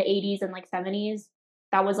like in the 80s and like 70s.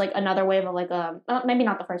 That was like another wave of like maybe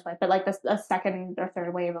not the first wave, but like the second or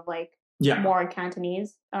third wave of like more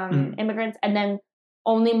Cantonese immigrants, and then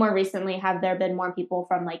only more recently have there been more people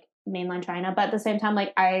from like mainland China. But at the same time,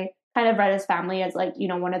 like I kind of read his family as like, you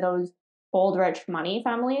know, one of those old rich money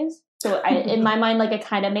families. So in my mind, like it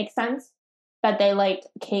kind of makes sense that they like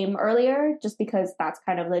came earlier, just because that's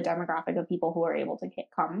kind of the demographic of people who are able to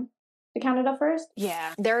come to Canada first.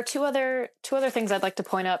 Yeah, there are two other things I'd like to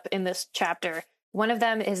point up in this chapter. One of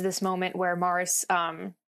them is this moment where Mars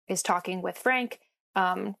is talking with Frank.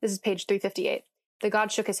 This is page 358. The god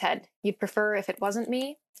shook his head. You'd prefer if it wasn't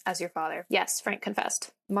me? As your father. Yes, Frank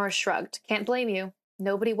confessed. Mars shrugged. Can't blame you.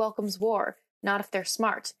 Nobody welcomes war, not if they're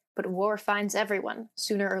smart, but war finds everyone,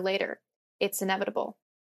 sooner or later. It's inevitable.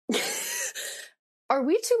 Are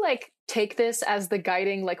we to, like, take this as the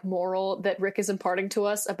guiding, like, moral that Rick is imparting to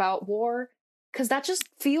us about war? Because that just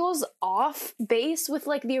feels off base with,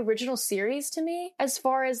 like, the original series to me, as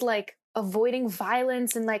far as, like, avoiding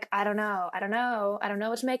violence and, like, I don't know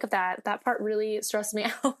what to make of that. That part really stressed me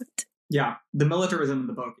out. Yeah, the militarism in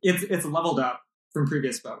the book, it's leveled up from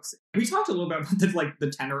previous books. We talked a little bit about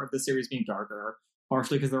the tenor of the series being darker,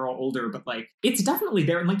 partially because they're all older, but like it's definitely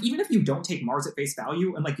there. And like even if you don't take Mars at face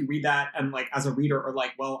value and like you read that and like as a reader are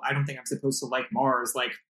like, well, I don't think I'm supposed to like Mars,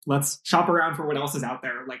 like let's shop around for what else is out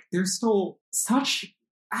there. Like there's still such,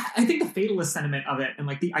 I think the fatalist sentiment of it and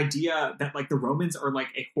like the idea that like the Romans are like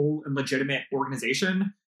a whole and legitimate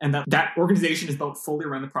organization, and that organization is built fully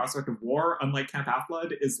around the prospect of war, unlike Camp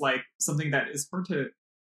Half-Blood, is like something that is hard to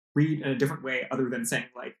read in a different way other than saying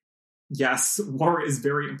like, yes, war is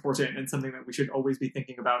very important and something that we should always be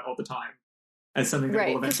thinking about all the time as something that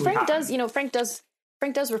will eventually happen. Frank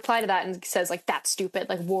does reply to that and says like, that's stupid.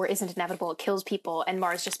 Like war isn't inevitable. It kills people. And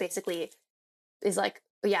Mars just basically is like,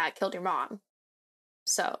 yeah, it killed your mom.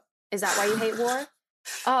 So is that why you hate war?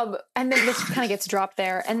 And then this kind of gets dropped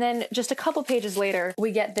there. And then just a couple pages later,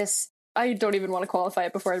 we get this. I don't even want to qualify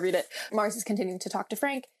it before I read it. Mars is continuing to talk to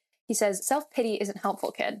Frank. He says, self-pity isn't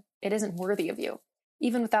helpful, kid. It isn't worthy of you.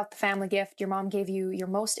 Even without the family gift, your mom gave you your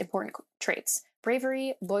most important traits: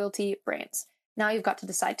 bravery, loyalty, brains. Now you've got to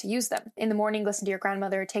decide to use them. In the morning, listen to your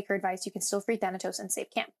grandmother, take her advice. You can still free Thanatos and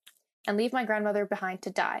save camp. And leave my grandmother behind to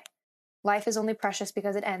die. Life is only precious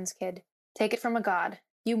because it ends, kid. Take it from a god.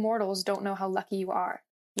 You mortals don't know how lucky you are.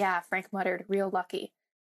 Yeah, Frank muttered, real lucky.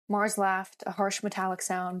 Mars laughed, a harsh metallic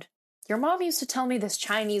sound. Your mom used to tell me this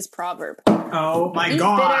Chinese proverb. Oh my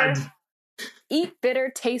god! Eat bitter,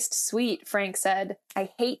 taste sweet, Frank said. I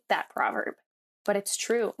hate that proverb. But it's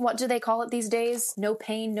true. What do they call it these days? No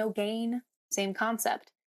pain, no gain? Same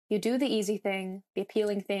concept. You do the easy thing, the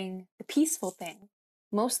appealing thing, the peaceful thing.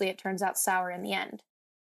 Mostly it turns out sour in the end.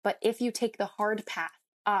 But if you take the hard path,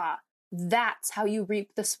 that's how you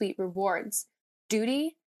reap the sweet rewards.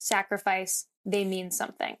 Duty, sacrifice, they mean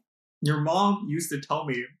something. Your mom used to tell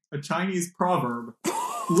me a Chinese proverb.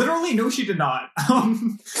 Literally, no, she did not.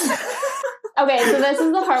 Okay, so this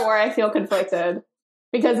is the part where I feel conflicted.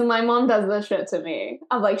 Because my mom does this shit to me.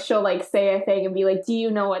 Of like, she'll like say a thing and be like, do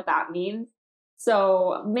you know what that means?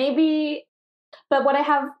 So maybe, but what I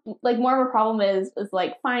have like more of a problem is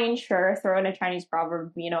like, fine, sure, throw in a Chinese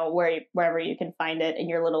proverb, you know, wherever you can find it in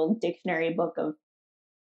your little dictionary book of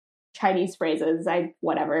Chinese phrases,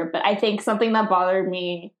 whatever. But I think something that bothered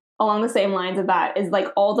me along the same lines of that is like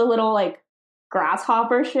all the little like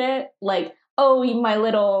grasshopper shit, like, oh, my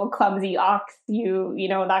little clumsy ox, you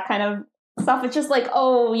know, that kind of stuff. It's just like,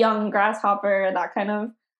 oh, young grasshopper, that kind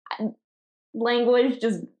of language,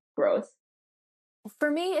 just gross.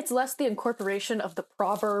 For me, it's less the incorporation of the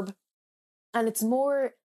proverb, and it's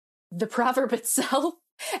more the proverb itself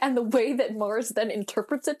and the way that Mars then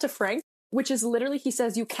interprets it to Frank, which is literally, he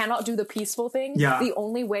says, you cannot do the peaceful thing. Yeah. The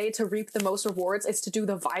only way to reap the most rewards is to do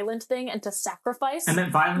the violent thing and to sacrifice. And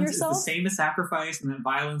that violence yourself. is the same as sacrifice, and that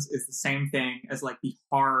violence is the same thing as like the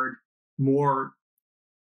hard, more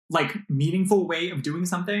like meaningful way of doing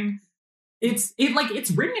something. It's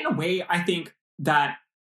written in a way, I think, that,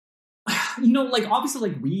 you know, like, obviously,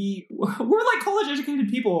 like, we're like college educated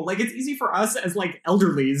people. Like, it's easy for us as like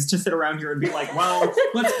elderlies to sit around here and be like, well,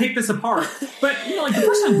 let's pick this apart. But, you know, like, the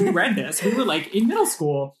first time we read this, we were like in middle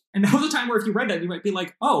school, and that was a time where if you read that, you might be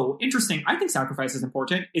like, oh, interesting, I think sacrifice is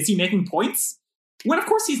important. Is he making points? When of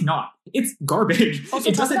course he's not. It's garbage. Also,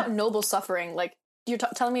 It talk doesn't. about noble suffering. Like, you're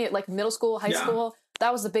telling me, like, middle school, high Yeah. school,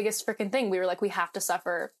 that was the biggest freaking thing. We were like, we have to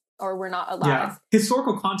suffer or we're not alive. Yeah.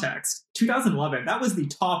 Historical context. 2011, that was the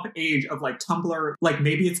top age of like Tumblr, like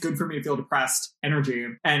maybe it's good for me to feel depressed energy.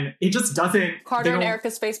 And it just doesn't. Carter they and don't-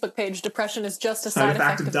 Erica's Facebook page, depression is just a side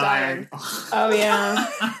effect of dying. Oh, yeah.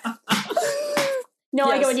 No,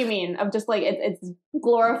 I Yes. get what you mean. Of just like it's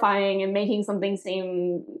glorifying and making something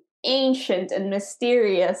seem ancient and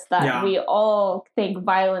mysterious that Yeah. we all think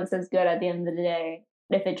violence is good at the end of the day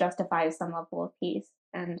if it justifies some level of peace.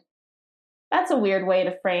 And that's a weird way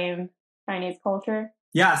to frame Chinese culture.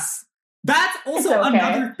 Yes. That's also It's okay.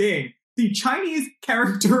 another thing. The Chinese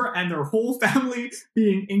character and their whole family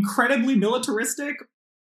being incredibly militaristic,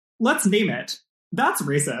 let's name it. That's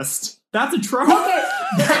racist. That's a trope. Okay.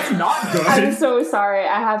 That's not good. I'm so sorry.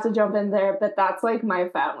 I have to jump in there, but that's like my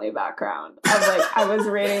family background. Of like, I was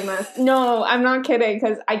reading this. No, I'm not kidding,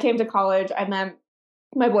 because I came to college. I met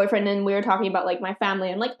my boyfriend, and we were talking about like my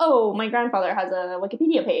family. And like, oh, my grandfather has a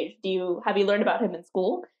Wikipedia page. Have you learned about him in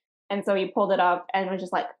school? And so he pulled it up and was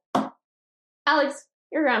just like, Alex,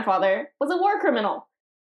 your grandfather was a war criminal,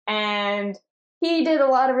 and he did a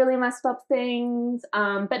lot of really messed up things.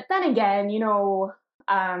 But then again, you know,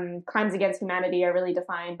 crimes against humanity are really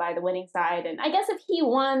defined by the winning side. And I guess if he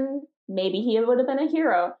won, maybe he would have been a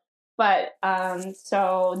hero. But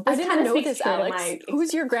so I this kind didn't of know speaks this, to Alex. my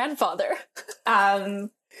Who's your grandfather?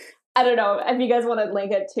 I don't know if you guys want to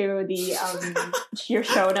link it to the your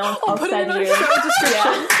show notes. I'll I'll put it in send our you. show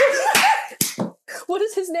description. Yeah. What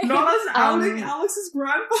is his name? Not us outing Um, Alex's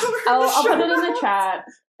grandfather. I'll put it in the chat.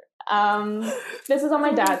 This is on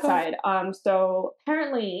my dad's side. So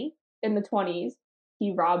apparently in the 20s,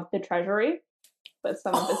 he robbed the treasury with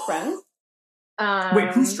some of his friends.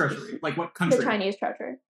 Wait, whose treasury? Like what country? The Chinese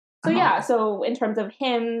treasury. So Oh. yeah, so in terms of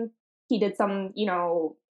him, he did some, you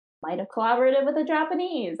know, might have collaborated with the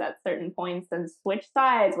Japanese at certain points and switched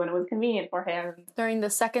sides when it was convenient for him. During the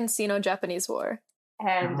Second Sino-Japanese War.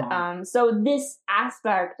 And Oh. so this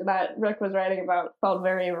aspect that Rick was writing about felt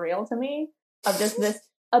very real to me, of just this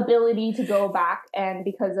ability to go back and,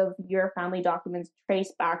 because of your family documents,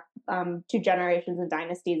 trace back to generations and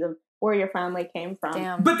dynasties of where your family came from.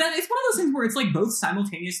 Damn. But then it's one of those things where it's like both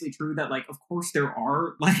simultaneously true that like of course there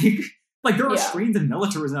are like there are Yeah. strains of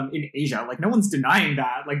militarism in Asia. Like no one's denying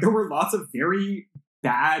that. Like there were lots of very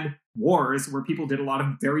bad wars where people did a lot of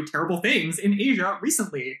very terrible things in Asia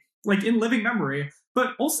recently, like in living memory.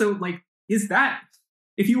 But also like is that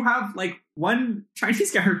if you have like one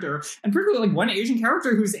Chinese character and particularly like one Asian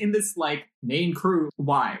character who's in this like main crew,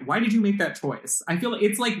 why did you make that choice? I feel like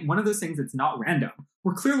it's like one of those things that's not random,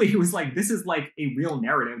 where clearly he was like, this is like a real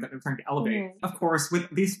narrative that I'm trying to elevate. Mhm. Of course, with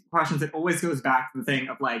these questions, it always goes back to the thing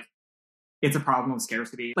of like, it's a problem of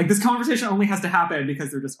scarcity. Like this conversation only has to happen because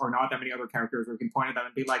there just are not that many other characters where we can point at them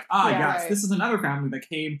and be like, Yeah, yes, right. this is another family that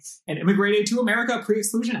came and immigrated to America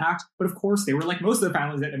pre-Exclusion Act. But of course, they were like most of the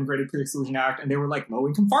families that immigrated pre-Exclusion Act, and they were like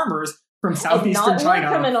low-income farmers from And southeastern not war China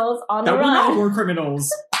criminals on the that were not run. war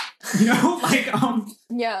criminals. You know, like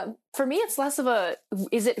Yeah, for me, it's less of a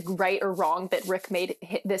is it right or wrong that Rick made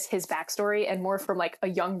this his backstory, and more from like a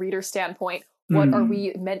young reader standpoint. What are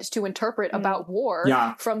we meant to interpret about war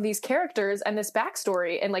Yeah. from these characters and this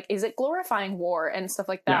backstory? And like, is it glorifying war and stuff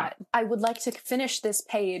like that? I would like to finish this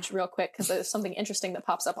page real quick because there's something interesting that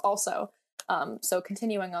pops up also. So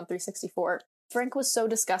continuing on 364, Frank was so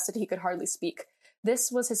disgusted he could hardly speak.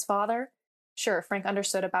 This was his father. Sure, Frank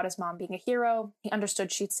understood about his mom being a hero. He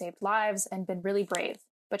understood she'd saved lives and been really brave.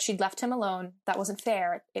 But she'd left him alone. That wasn't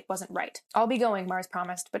fair. It wasn't right. I'll be going, Mars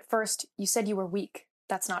promised. But first, you said you were weak.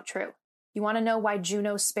 That's not true. You want to know why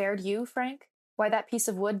Juno spared you, Frank? Why that piece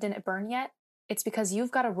of wood didn't burn yet? It's because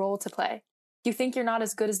you've got a role to play. You think you're not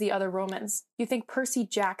as good as the other Romans. You think Percy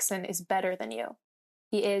Jackson is better than you.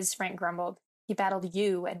 He is, Frank grumbled. He battled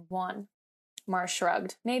you and won. Mars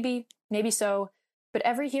shrugged. Maybe so, but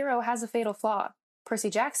every hero has a fatal flaw. Percy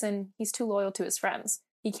Jackson, he's too loyal to his friends.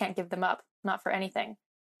 He can't give them up, not for anything.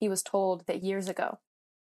 He was told that years ago.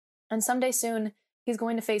 And someday soon, he's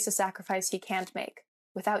going to face a sacrifice he can't make.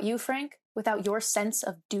 Without you, Frank, without your sense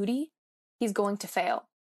of duty, he's going to fail.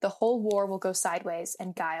 The whole war will go sideways,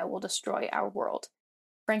 and Gaia will destroy our world.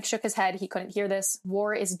 Frank shook his head. He couldn't hear this.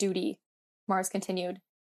 War is duty. Mars continued.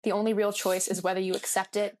 The only real choice is whether you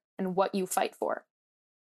accept it and what you fight for.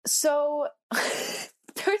 So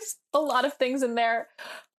there's a lot of things in there.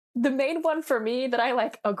 The main one for me that I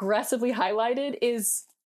like aggressively highlighted is,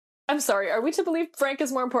 I'm sorry, are we to believe Frank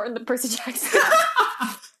is more important than Percy Jackson?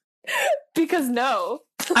 Because no.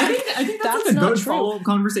 I think that's like a good follow-up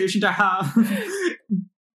conversation to have.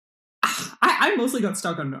 I mostly got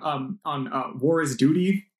stuck on war is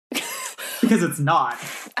duty because it's not.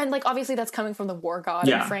 And like obviously that's coming from the war god,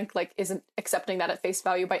 and Frank like isn't accepting that at face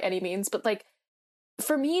value by any means. But like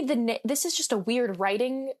for me, this is just a weird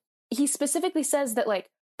writing. He specifically says that like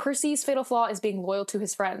Percy's fatal flaw is being loyal to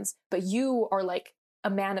his friends, but you are like a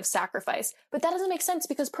man of sacrifice. But that doesn't make sense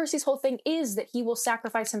because Percy's whole thing is that he will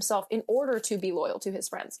sacrifice himself in order to be loyal to his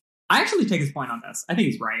friends. I actually take his point on this. I think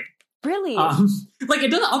he's right. Really? Like it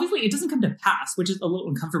doesn't come to pass, which is a little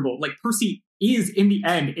uncomfortable. Like Percy is in the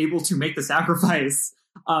end able to make the sacrifice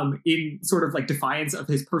in sort of like defiance of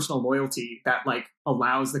his personal loyalty that like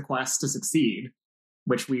allows the quest to succeed,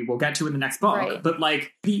 which we will get to in the next book. Right. But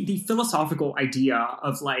like the philosophical idea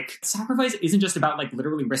of like sacrifice isn't just about like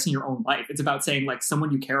literally risking your own life. It's about saying like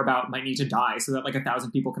someone you care about might need to die so that like 1,000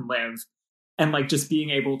 people can live. And like just being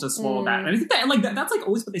able to swallow that. And I think that like that's like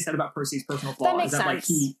always what they said about Percy's personal flaw. That makes is that sense. Like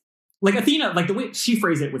he like Athena, like the way she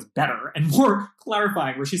phrased it was better and more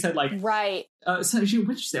clarifying, where she said like right. So what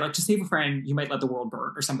did she say? Like to save a friend, you might let the world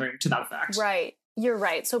burn or something to that effect. Right. You're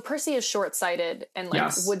right. So Percy is short-sighted and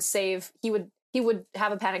like would save he would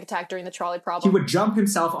have a panic attack during the trolley problem. He would jump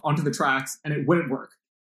himself onto the tracks and it wouldn't work.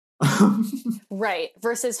 Right.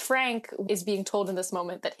 Versus Frank is being told in this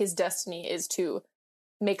moment that his destiny is to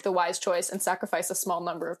make the wise choice and sacrifice a small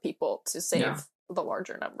number of people to save the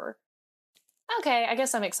larger number. Okay, I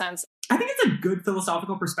guess that makes sense. I think it's a good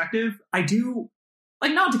philosophical perspective. I do,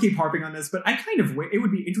 like, not to keep harping on this, but I kind of, it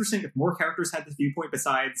would be interesting if more characters had this viewpoint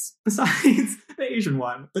besides the Asian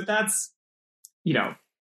one. But that's, you know.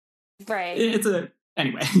 Right.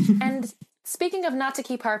 Anyway. And speaking of not to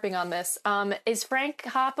keep harping on this, is Frank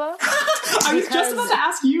Hoppe? I was just about to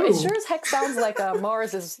ask you. It sure as heck sounds like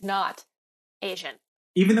Mars is not Asian.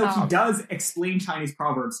 Even though he does explain Chinese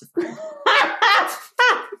proverbs to Frank.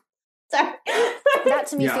 Sorry. That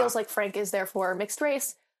to me feels like Frank is therefore mixed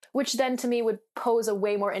race, which then to me would pose a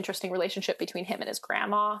way more interesting relationship between him and his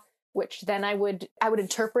grandma, which then I would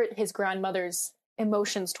interpret his grandmother's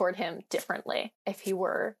emotions toward him differently if he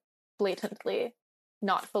were blatantly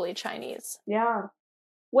not fully Chinese. Yeah.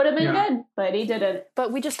 Would have been good, but he didn't.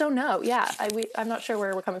 But we just don't know. Yeah, I'm not sure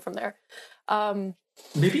where we're coming from there.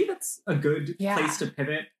 Maybe that's a good place to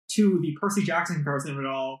pivot to the Percy Jackson comparison of it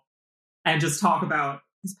all and just talk about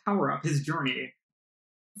his power-up, his journey.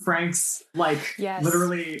 Frank's, like,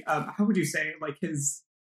 literally, how would you say, like, his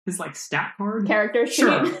like, stat card? Character sheet.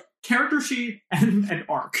 Sure. Character sheet and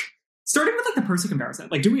arc. Starting with, like, the Percy comparison.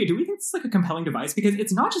 Like, do we think it's, like, a compelling device? Because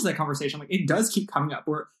it's not just that conversation. Like, it does keep coming up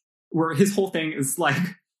where his whole thing is, like,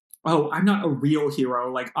 oh, I'm not a real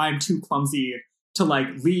hero. Like, I'm too clumsy to, like,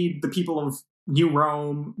 lead the people of New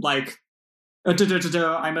Rome. Like, I'm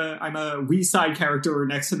a wee side character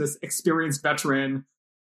next to this experienced veteran.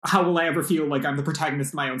 How will I ever feel like I'm the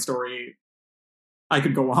protagonist of my own story? I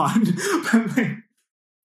could go on. But, like,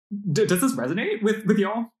 does this resonate with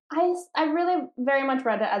y'all? I really very much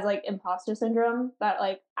read it as like imposter syndrome that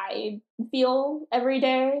like I feel every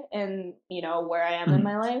day and you know where I am in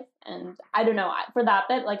my life, and I don't know, for that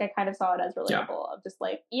bit like I kind of saw it as relatable of just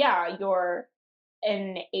like you're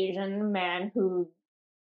an Asian man who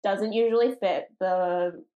doesn't usually fit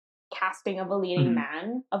the casting of a leading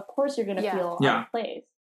man. Of course you're gonna feel out of place,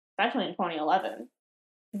 especially in 2011.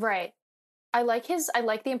 Right. I like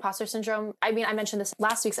the imposter syndrome. I mean, I mentioned this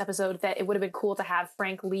last week's episode that it would have been cool to have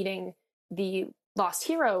Frank leading the Lost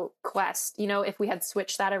Hero quest, you know, if we had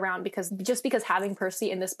switched that around, because having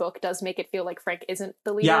Percy in this book does make it feel like Frank isn't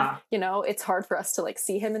the leader. Yeah. You know, it's hard for us to like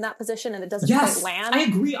see him in that position, and it doesn't quite land. I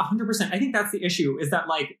agree 100%. I think that's the issue, is that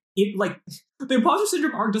like the imposter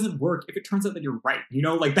syndrome arc doesn't work if it turns out that you're right. You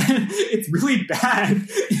know, like that it's really bad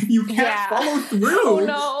if you can't follow through. Oh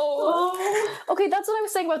no. Okay, that's what I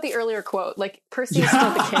was saying about the earlier quote. Like, Percy is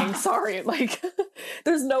still the king. Sorry. Like,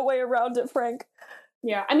 there's no way around it, Frank.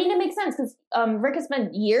 Yeah, I mean, it makes sense because Rick has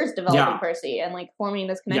spent years developing Yeah. Percy and like forming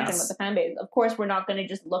this connection Yes. with the fan base. Of course, we're not going to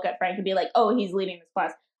just look at Frank and be like, "Oh, he's leading this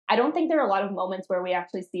class." I don't think there are a lot of moments where we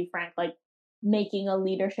actually see Frank like making a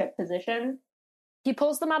leadership position. He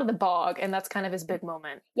pulls them out of the bog, and that's kind of his big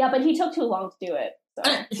moment. Yeah, but he took too long to do it.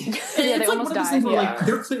 So. It's they like almost one of those died, things where yeah. like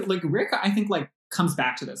they're clear. Like Rick, I think like comes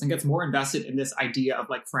back to this and gets more invested in this idea of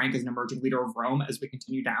like Frank as an emerging leader of Rome as we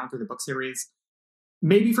continue down through the book series.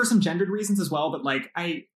 Maybe for some gendered reasons as well, but like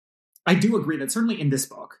I do agree that certainly in this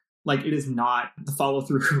book, like it is not, the follow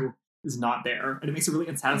through is not there, and it makes it really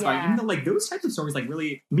unsatisfying. Yeah. Even though like those types of stories like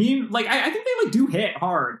really mean, like I think they like do hit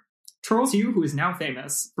hard. Charles Yu, who is now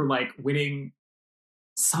famous for like winning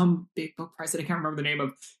some big book prize that I can't remember the name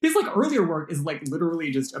of, his like earlier work is like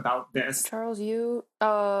literally just about this. Charles Yu.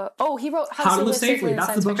 He wrote How to Live Safely. in That's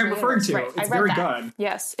Science the book I'm Fiction referring Universe. to. Right, It's I read very that. good.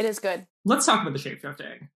 Yes, it is good. Let's talk about the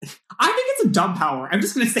shapeshifting. I think it's a dumb power. I'm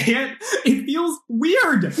just going to say it. It feels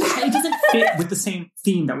weird. It doesn't fit with the same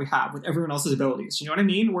theme that we have with everyone else's abilities. You know what I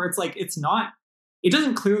mean? Where it's like, it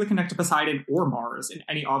doesn't clearly connect to Poseidon or Mars in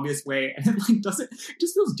any obvious way. And it like it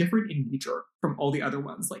just feels different in nature from all the other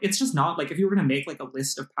ones. Like, it's just not like if you were going to make like a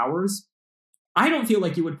list of powers, I don't feel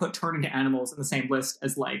like you would put turn into animals in the same list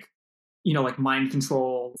as like, you know, like mind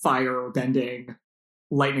control, fire, bending,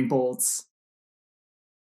 lightning bolts,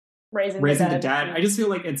 Raising the dead. I just feel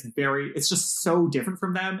like it's just so different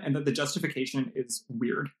from them, and that the justification is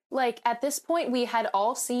weird. Like, at this point, we had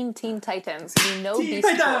all seen Teen Titans. We know Teen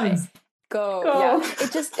Beast Titans! Boy. Go. Go. Yeah.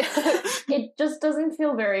 It just... It just doesn't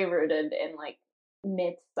feel very rooted in like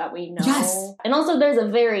myths that we know. Yes. And also there's a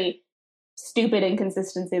very stupid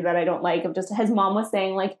inconsistency that I don't like of just his mom was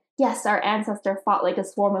saying like, yes, our ancestor fought like a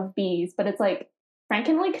swarm of bees, but it's like Frank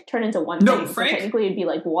can like turn into one No, bee, so Frank- technically it'd be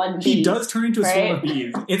like one bee. He does turn into a swarm of right?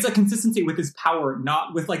 bees. It's a consistency with his power,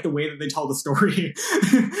 not with like the way that they tell the story.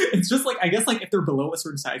 It's just like, I guess like if they're below a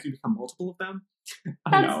certain size, you become multiple of them.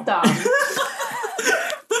 I don't That's know. dumb.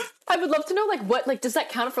 I would love to know, like, what, like, does that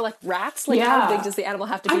count for, like, rats? Like, Yeah. how big does the animal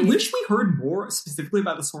have to be? I wish we heard more specifically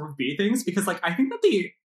about the swarm of bee things, because like I think that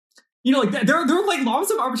you know, like there are like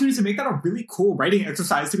lots of opportunities to make that a really cool writing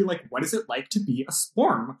exercise to be like, what is it like to be a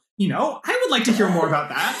swarm? You know, I would like to hear more about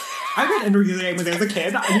that. I read Ender the Game when I was a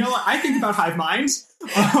kid. You know, I think about hive minds.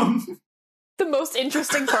 The most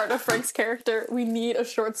interesting part of Frank's character. We need a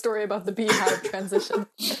short story about the beehive transition.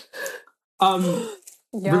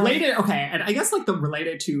 Yeah. Related, okay, and I guess like the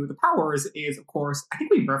related to the powers is, of course, I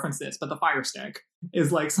think we referenced this, but the fire stick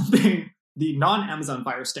is like something, the non-Amazon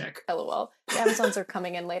fire stick. LOL. The Amazons are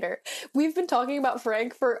coming in later. We've been talking about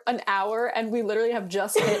Frank for an hour, and we literally have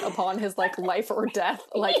just hit upon his like life or death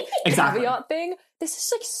like Exactly. caveat thing. This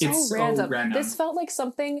is like It's so random. random. This felt like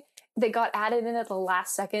something that got added in at the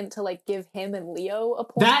last second to like give him and Leo a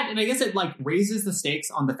point. That, and I guess it like raises the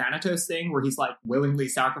stakes on the Thanatos thing where he's like willingly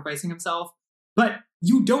sacrificing himself. But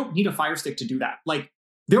you don't need a fire stick to do that. Like,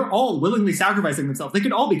 they're all willingly sacrificing themselves. They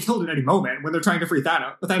could all be killed at any moment when they're trying to free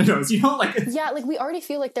Thanatos, you know? Like, Yeah, like we already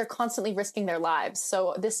feel like they're constantly risking their lives,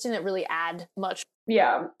 so this didn't really add much.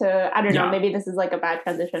 Yeah. I don't know, Yeah. maybe this is like a bad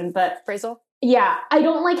transition, but Phrasal, yeah, I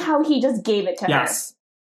don't like how he just gave it to yes.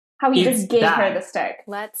 her. How he It's just gave her bad. the stick.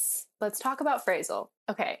 let's talk about Phrasal.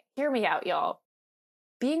 Okay, hear me out, y'all.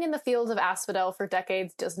 Being in the fields of Asphodel for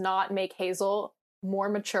decades does not make Hazel more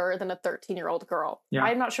mature than a 13-year-old girl. Yeah.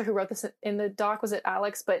 I'm not sure who wrote this in the doc, was it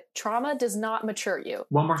Alex? But trauma does not mature you.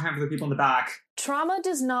 One more time for the people in the back. Trauma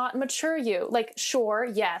does not mature you. Like, sure,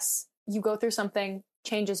 yes, you go through something,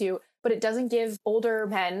 changes you, but it doesn't give older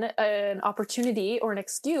men an opportunity or an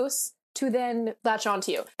excuse to then latch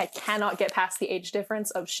onto you. I cannot get past the age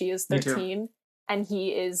difference of she is Me too. 13 and he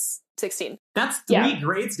is 16. That's 3 Yeah.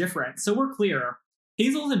 grades different. So we're clear.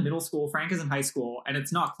 Hazel's in middle school, Frank is in high school, and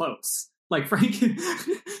it's not close. Like, Frank...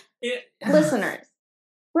 Listeners,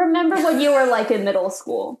 remember what you were like in middle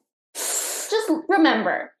school. Just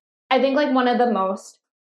remember. I think like one of the most,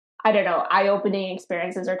 I don't know, eye-opening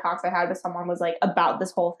experiences or talks I had with someone was like about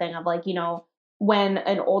this whole thing of like, you know, when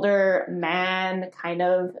an older man kind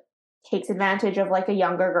of takes advantage of like a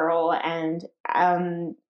younger girl, and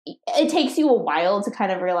it takes you a while to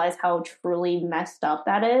kind of realize how truly messed up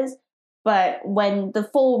that is. But when the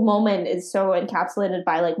full moment is so encapsulated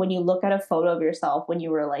by like when you look at a photo of yourself when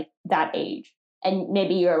you were like that age, and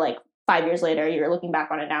maybe you're like 5 years later, you're looking back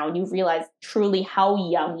on it now and you realize truly how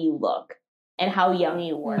young you look and how young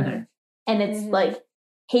you were. Mhm. And it's Mhm. like,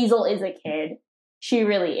 Hazel is a kid. She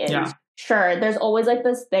really is. Yeah. Sure, there's always like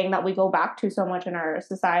this thing that we go back to so much in our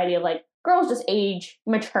society of like, girls just age,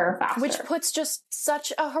 mature faster. Which puts just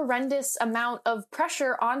such a horrendous amount of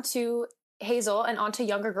pressure onto Hazel and onto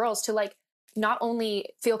younger girls to like not only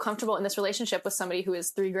feel comfortable in this relationship with somebody who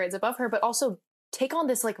is 3 grades above her, but also take on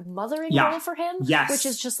this like mothering role for him, which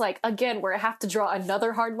is just like, again, where I have to draw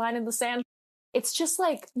another hard line in the sand. It's just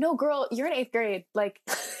like, no, girl, you're in 8th grade. Like,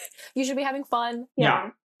 you should be having fun. Yeah.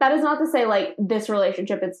 That is not to say like this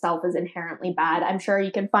relationship itself is inherently bad. I'm sure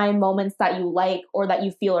you can find moments that you like or that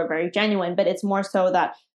you feel are very genuine, but it's more so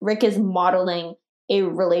that Rick is modeling a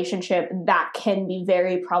relationship that can be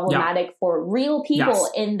very problematic for real people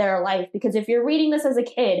in their life. Because if you're reading this as a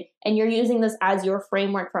kid and you're using this as your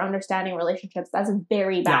framework for understanding relationships, that's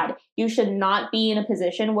very bad. You should not be in a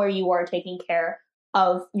position where you are taking care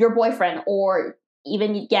of your boyfriend or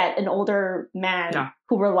even get an older man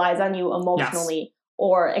who relies on you emotionally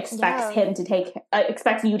or expects him to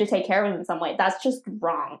expects you to take care of him in some way. That's just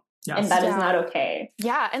wrong. Yes. And that is not okay.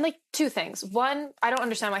 Yeah, and like 2 things. One, I don't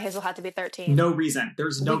understand why Hazel had to be 13. No reason.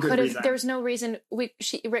 There's no good reason. There's no reason.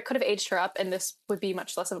 Rick could have aged her up, and this would be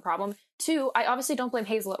much less of a problem. 2, I obviously don't blame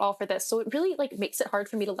Hazel at all for this. So it really like makes it hard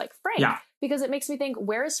for me to like Frank. Yeah. Because it makes me think,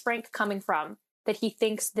 where is Frank coming from that he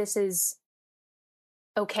thinks this is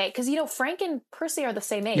okay? Because, you know, Frank and Percy are the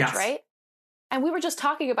same age, right? And we were just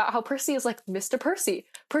talking about how Percy is like Mr. Percy.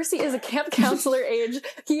 Percy is a camp counselor age.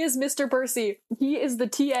 He is Mr. Percy. He is the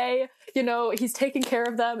TA. You know, he's taking care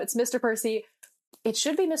of them. It's Mr. Percy. It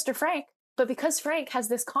should be Mr. Frank. But because Frank has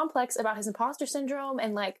this complex about his imposter syndrome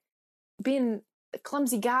and like being a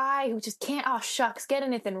clumsy guy who just can't, get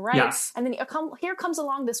anything right. Yes. And then here comes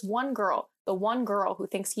along this one girl, the one girl who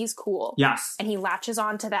thinks he's cool. Yes. And he latches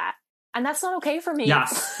on to that. And that's not okay for me.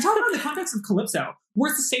 Yes. Talk about the context of Calypso,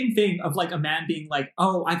 where it's the same thing of like a man being like,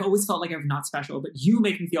 oh, I've always felt like I'm not special, but you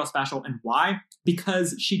make me feel special. And why?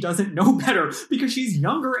 Because she doesn't know better, because she's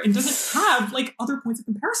younger and doesn't have like other points of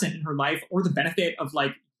comparison in her life or the benefit of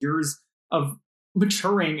like years of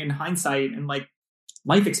maturing in hindsight and like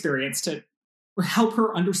life experience to help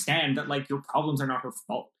her understand that like your problems are not her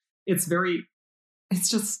fault. It's very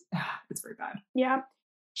bad. Yeah.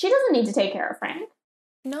 She doesn't need to take care of Frank.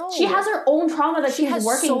 No. She has her own trauma that she's working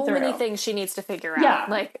through. She has so many things she needs to figure out. Yeah.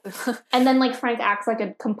 Like, and then like Frank acts like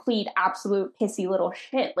a complete, absolute pissy little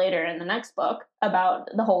shit later in the next book about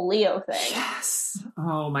the whole Leo thing. Yes.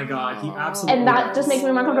 Oh my God. He absolutely And that just makes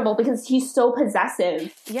me more uncomfortable because he's so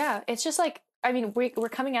possessive. Yeah. It's just like, I mean, we're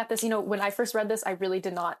coming at this, you know, when I first read this, I really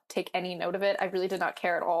did not take any note of it. I really did not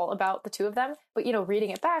care at all about the 2 of them. But, you know,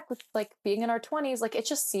 reading it back with like being in our 20s, like it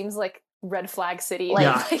just seems like red flag city.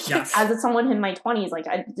 Like, as someone in my 20s, like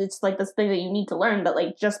it's like this thing that you need to learn that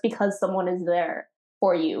like just because someone is there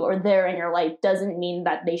for you or there in your life doesn't mean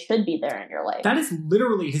that they should be there in your life. That is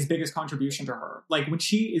literally his biggest contribution to her. Like when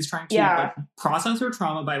she is trying to like process her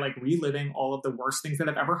trauma by like reliving all of the worst things that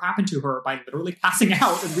have ever happened to her by literally passing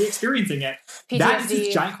out and re-experiencing it. PTSD. That is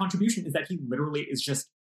his giant contribution, is that he literally is just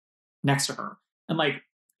next to her. And like,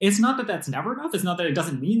 it's not that that's never enough. It's not that it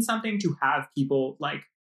doesn't mean something to have people like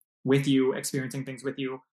with you, experiencing things with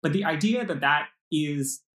you. But the idea that that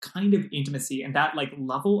is kind of intimacy and that like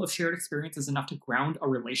level of shared experience is enough to ground a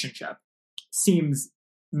relationship seems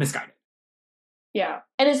misguided. Yeah.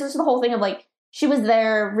 And it's just the whole thing of like, she was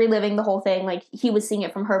there reliving the whole thing. Like he was seeing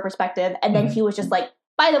it from her perspective. And then he was just like,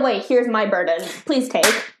 by the way, here's my burden. Please take.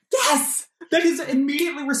 Yes. That his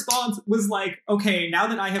immediately response was like, okay, now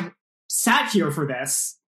that I have sat here for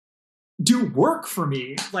this, do work for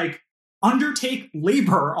me. Like, undertake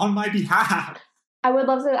labor on my behalf. I would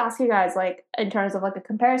love to ask you guys, like, in terms of like a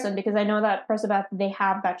comparison, because I know that Percabeth, they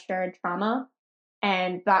have that shared trauma,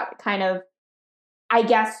 and that kind of, I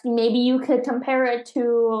guess maybe you could compare it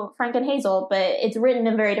to Frank and Hazel, but it's written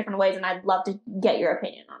in very different ways, and I'd love to get your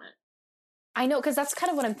opinion on it. I know, because that's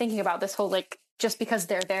kind of what I'm thinking about, this whole, like, just because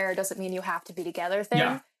they're there doesn't mean you have to be together thing.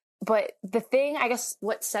 Yeah. But the thing, I guess,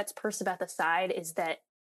 what sets Percabeth aside is that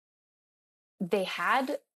they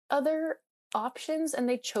had other options and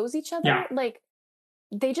they chose each other. Yeah. Like,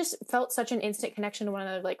 they just felt such an instant connection to one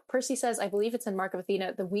another. Like, Percy says, I believe it's in Mark of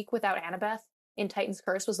Athena, the week without Annabeth in Titan's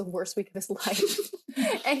Curse was the worst week of his life.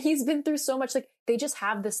 And he's been through so much. Like, they just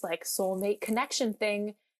have this, like, soulmate connection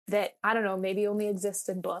thing that, I don't know, maybe only exists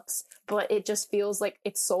in books, but it just feels like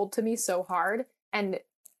it's sold to me so hard. And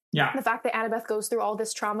yeah, the fact that Annabeth goes through all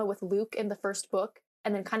this trauma with Luke in the first book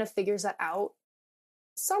and then kind of figures that out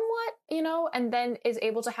somewhat, you know, and then is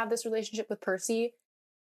able to have this relationship with Percy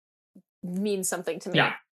means something to me.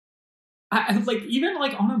 Yeah. I like, even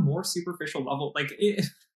like on a more superficial level, like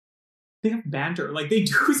they have banter. Like they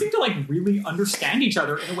do seem to like really understand each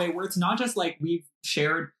other in a way where it's not just like we've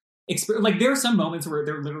shared experience. Like there are some moments where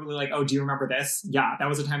they're literally like, oh, do you remember this? Yeah, that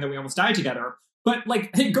was a time that we almost died together. But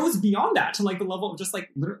like it goes beyond that to like the level of just like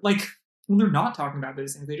when they're not talking about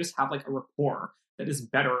those things, they just have like a rapport that is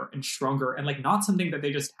better and stronger, and like not something that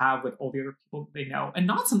they just have with all the other people that they know, and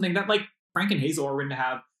not something that like Frank and Hazel are written to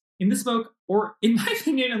have in this book, or in my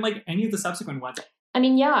opinion, in like any of the subsequent ones. I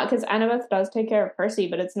mean, yeah, because Annabeth does take care of Percy,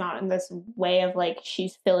 but it's not in this way of like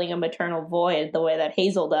she's filling a maternal void the way that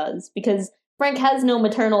Hazel does, because Frank has no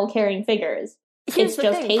maternal caring figures. Here's It's the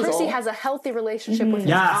just thing. Hazel. Percy has a healthy relationship with his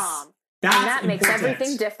Yes. mom. That's And that makes important.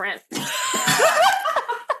 everything different.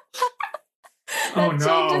 Oh That no!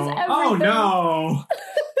 changes Oh everything. no!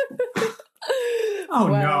 Oh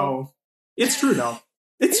Well. no! It's true though.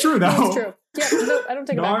 It's true though. It's true. Yeah, no, I don't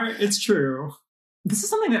take it back. No, it's true. This is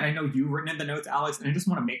something that I know you've written in the notes, Alex, and I just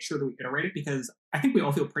want to make sure that we iterate it because I think we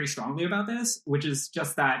all feel pretty strongly about this, which is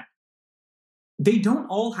just that they don't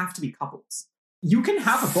all have to be couples. You can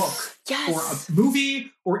have a book Yes. or a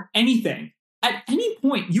movie or anything. At any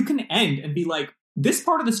point, you can end and be like, this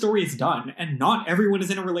part of the story is done, and not everyone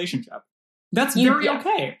is in a relationship. That's very Yeah.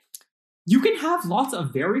 okay. You can have lots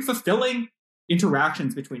of very fulfilling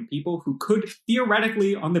interactions between people who could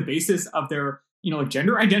theoretically, on the basis of their,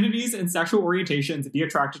 gender identities and sexual orientations, be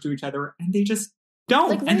attracted to each other, and they just don't.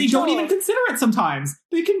 Like And they don't Rachel. even consider it sometimes.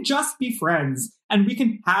 They can just be friends. And we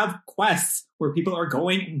can have quests where people are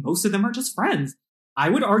going, and most of them are just friends. I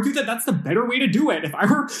would argue that that's the better way to do it. If I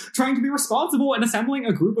were trying to be responsible and assembling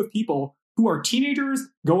a group of people who are teenagers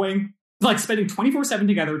going, like spending 24/7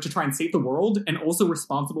 together to try and save the world and also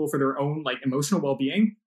responsible for their own like emotional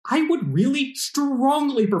well-being, I would really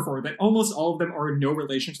strongly prefer that almost all of them are in no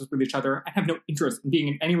relationships with each other and have no interest in being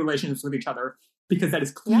in any relationships with each other, because that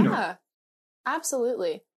is cleaner. Yeah,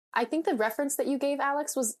 absolutely. I think the reference that you gave,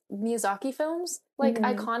 Alex, was Miyazaki films. Like,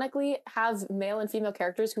 Mhm. iconically have male and female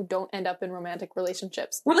characters who don't end up in romantic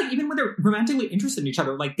relationships. Or like even when they're romantically interested in each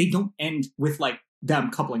other, like they don't end with like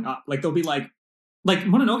them coupling up. Like they'll be like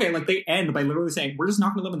Mononoke, like they end by literally saying, we're just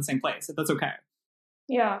not gonna live in the same place. That's okay.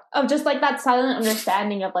 Yeah. Of just like that silent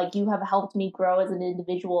understanding of like, you have helped me grow as an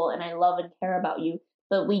individual and I love and care about you,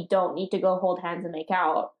 but we don't need to go hold hands and make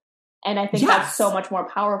out. And I think that's Yes. so much more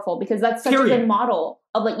powerful because that's such a Period. good model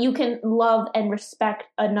of like, you can love and respect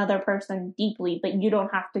another person deeply, but you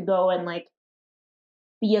don't have to go and like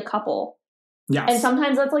be a couple. Yes. And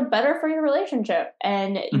sometimes that's like better for your relationship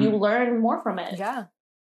and you learn more from it. Yeah.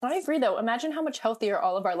 I agree, though. Imagine how much healthier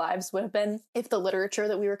all of our lives would have been if the literature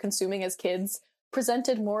that we were consuming as kids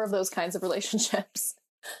presented more of those kinds of relationships.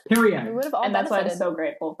 We Period. would have all And that's why I'm benefited. so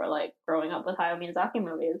grateful for like growing up with Hayao Miyazaki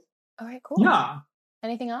movies. All right, cool. Yeah.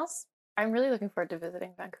 Anything else? I'm really looking forward to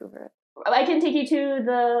visiting Vancouver. I can take you to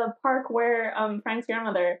the park where Frank's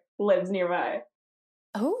grandmother lives nearby.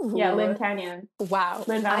 Oh, Yeah, Lynn Canyon. Wow.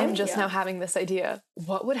 Lynn I am Valley? just Yeah. now having this idea.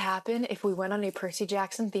 What would happen if we went on a Percy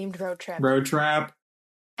Jackson themed road trip Road trap.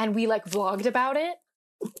 and we like vlogged about it?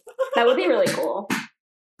 That would be really cool.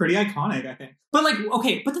 Pretty iconic, I think. But like,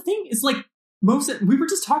 okay, but the thing is like we were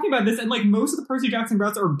just talking about this, and like most of the Percy Jackson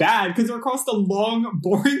routes are bad because they're across the long,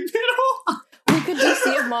 boring middle. We could do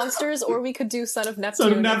Sea of Monsters, or we could do Son of Neptune.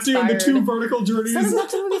 Son of Neptune, the inspired. two vertical journeys. Son of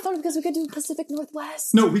Neptune would be fun because we could do Pacific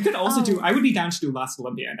Northwest. No, we could also Oh. do. I would be down to do Last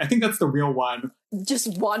Olympian. I think that's the real one.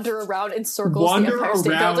 Just wander around in circles Wander the Empire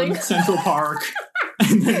State around Building. Central Park,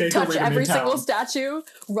 and then make our Touch way to every Midtown. single statue,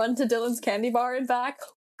 run to Dylan's candy bar and back.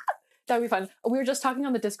 That'd be fun. We were just talking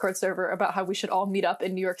on the Discord server about how we should all meet up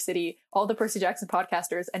in New York City, all the Percy Jackson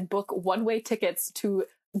podcasters, and book one-way tickets to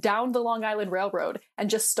down the Long Island Railroad and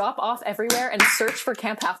just stop off everywhere and search for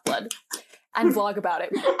Camp Half-Blood and vlog about it.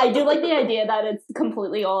 I do like the idea that it's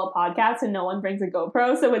completely all a podcast and no one brings a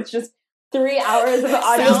GoPro, so it's just 3 hours of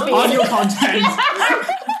audio. Just Sound. audio content.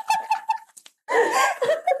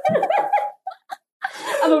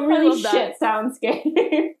 Of a I really love that. shit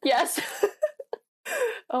soundscape. Yes.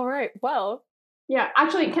 All right. Well, Yeah,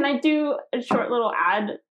 actually, can I do a short little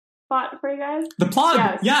ad spot for you guys? The plug.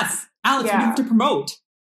 Yes. Yes. Alex, what do you Yeah. have to promote?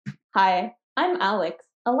 Hi, I'm Alex,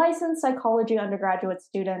 a licensed psychology undergraduate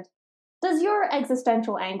student. Does your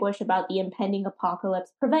existential anguish about the impending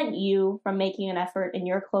apocalypse prevent you from making an effort in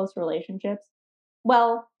your close relationships?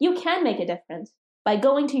 Well, you can make a difference by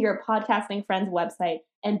going to your podcasting friend's website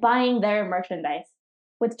and buying their merchandise.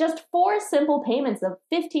 With just 4 simple payments of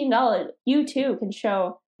 $15, you too can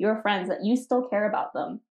show your friends that you still care about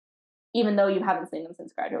them, even though you haven't seen them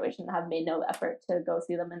since graduation and have made no effort to go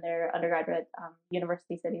see them in their undergraduate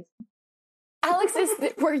university cities. Alex,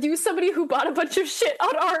 were you somebody who bought a bunch of shit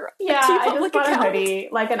on our Yeah, I just T-Public bought a account? hoodie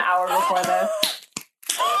like an hour before this.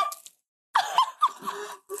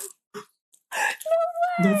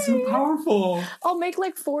 That's so powerful. I'll make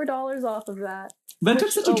like $4 off of that. That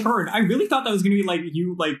took such a Oh. turn. I really thought that was going to be like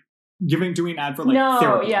you like doing an ad for like No,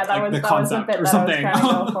 therapy, yeah, that like was the that concept was a bit or that something. I was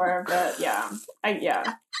trying to go for, but yeah,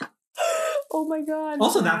 yeah. Oh my god.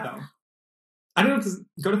 Also that though. I don't know, just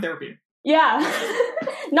go to therapy. Yeah.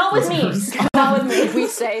 Not with me. Not with me. We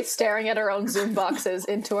say, staring at our own Zoom boxes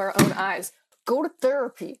into our own eyes, go to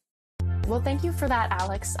therapy. Well, thank you for that,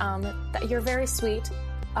 Alex. You're very sweet.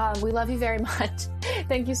 We love you very much.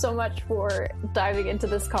 Thank you so much for diving into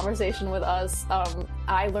this conversation with us.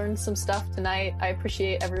 I learned some stuff tonight. I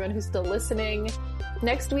appreciate everyone who's still listening.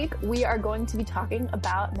 Next week, we are going to be talking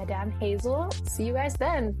about Madame Hazel. See you guys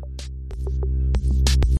then.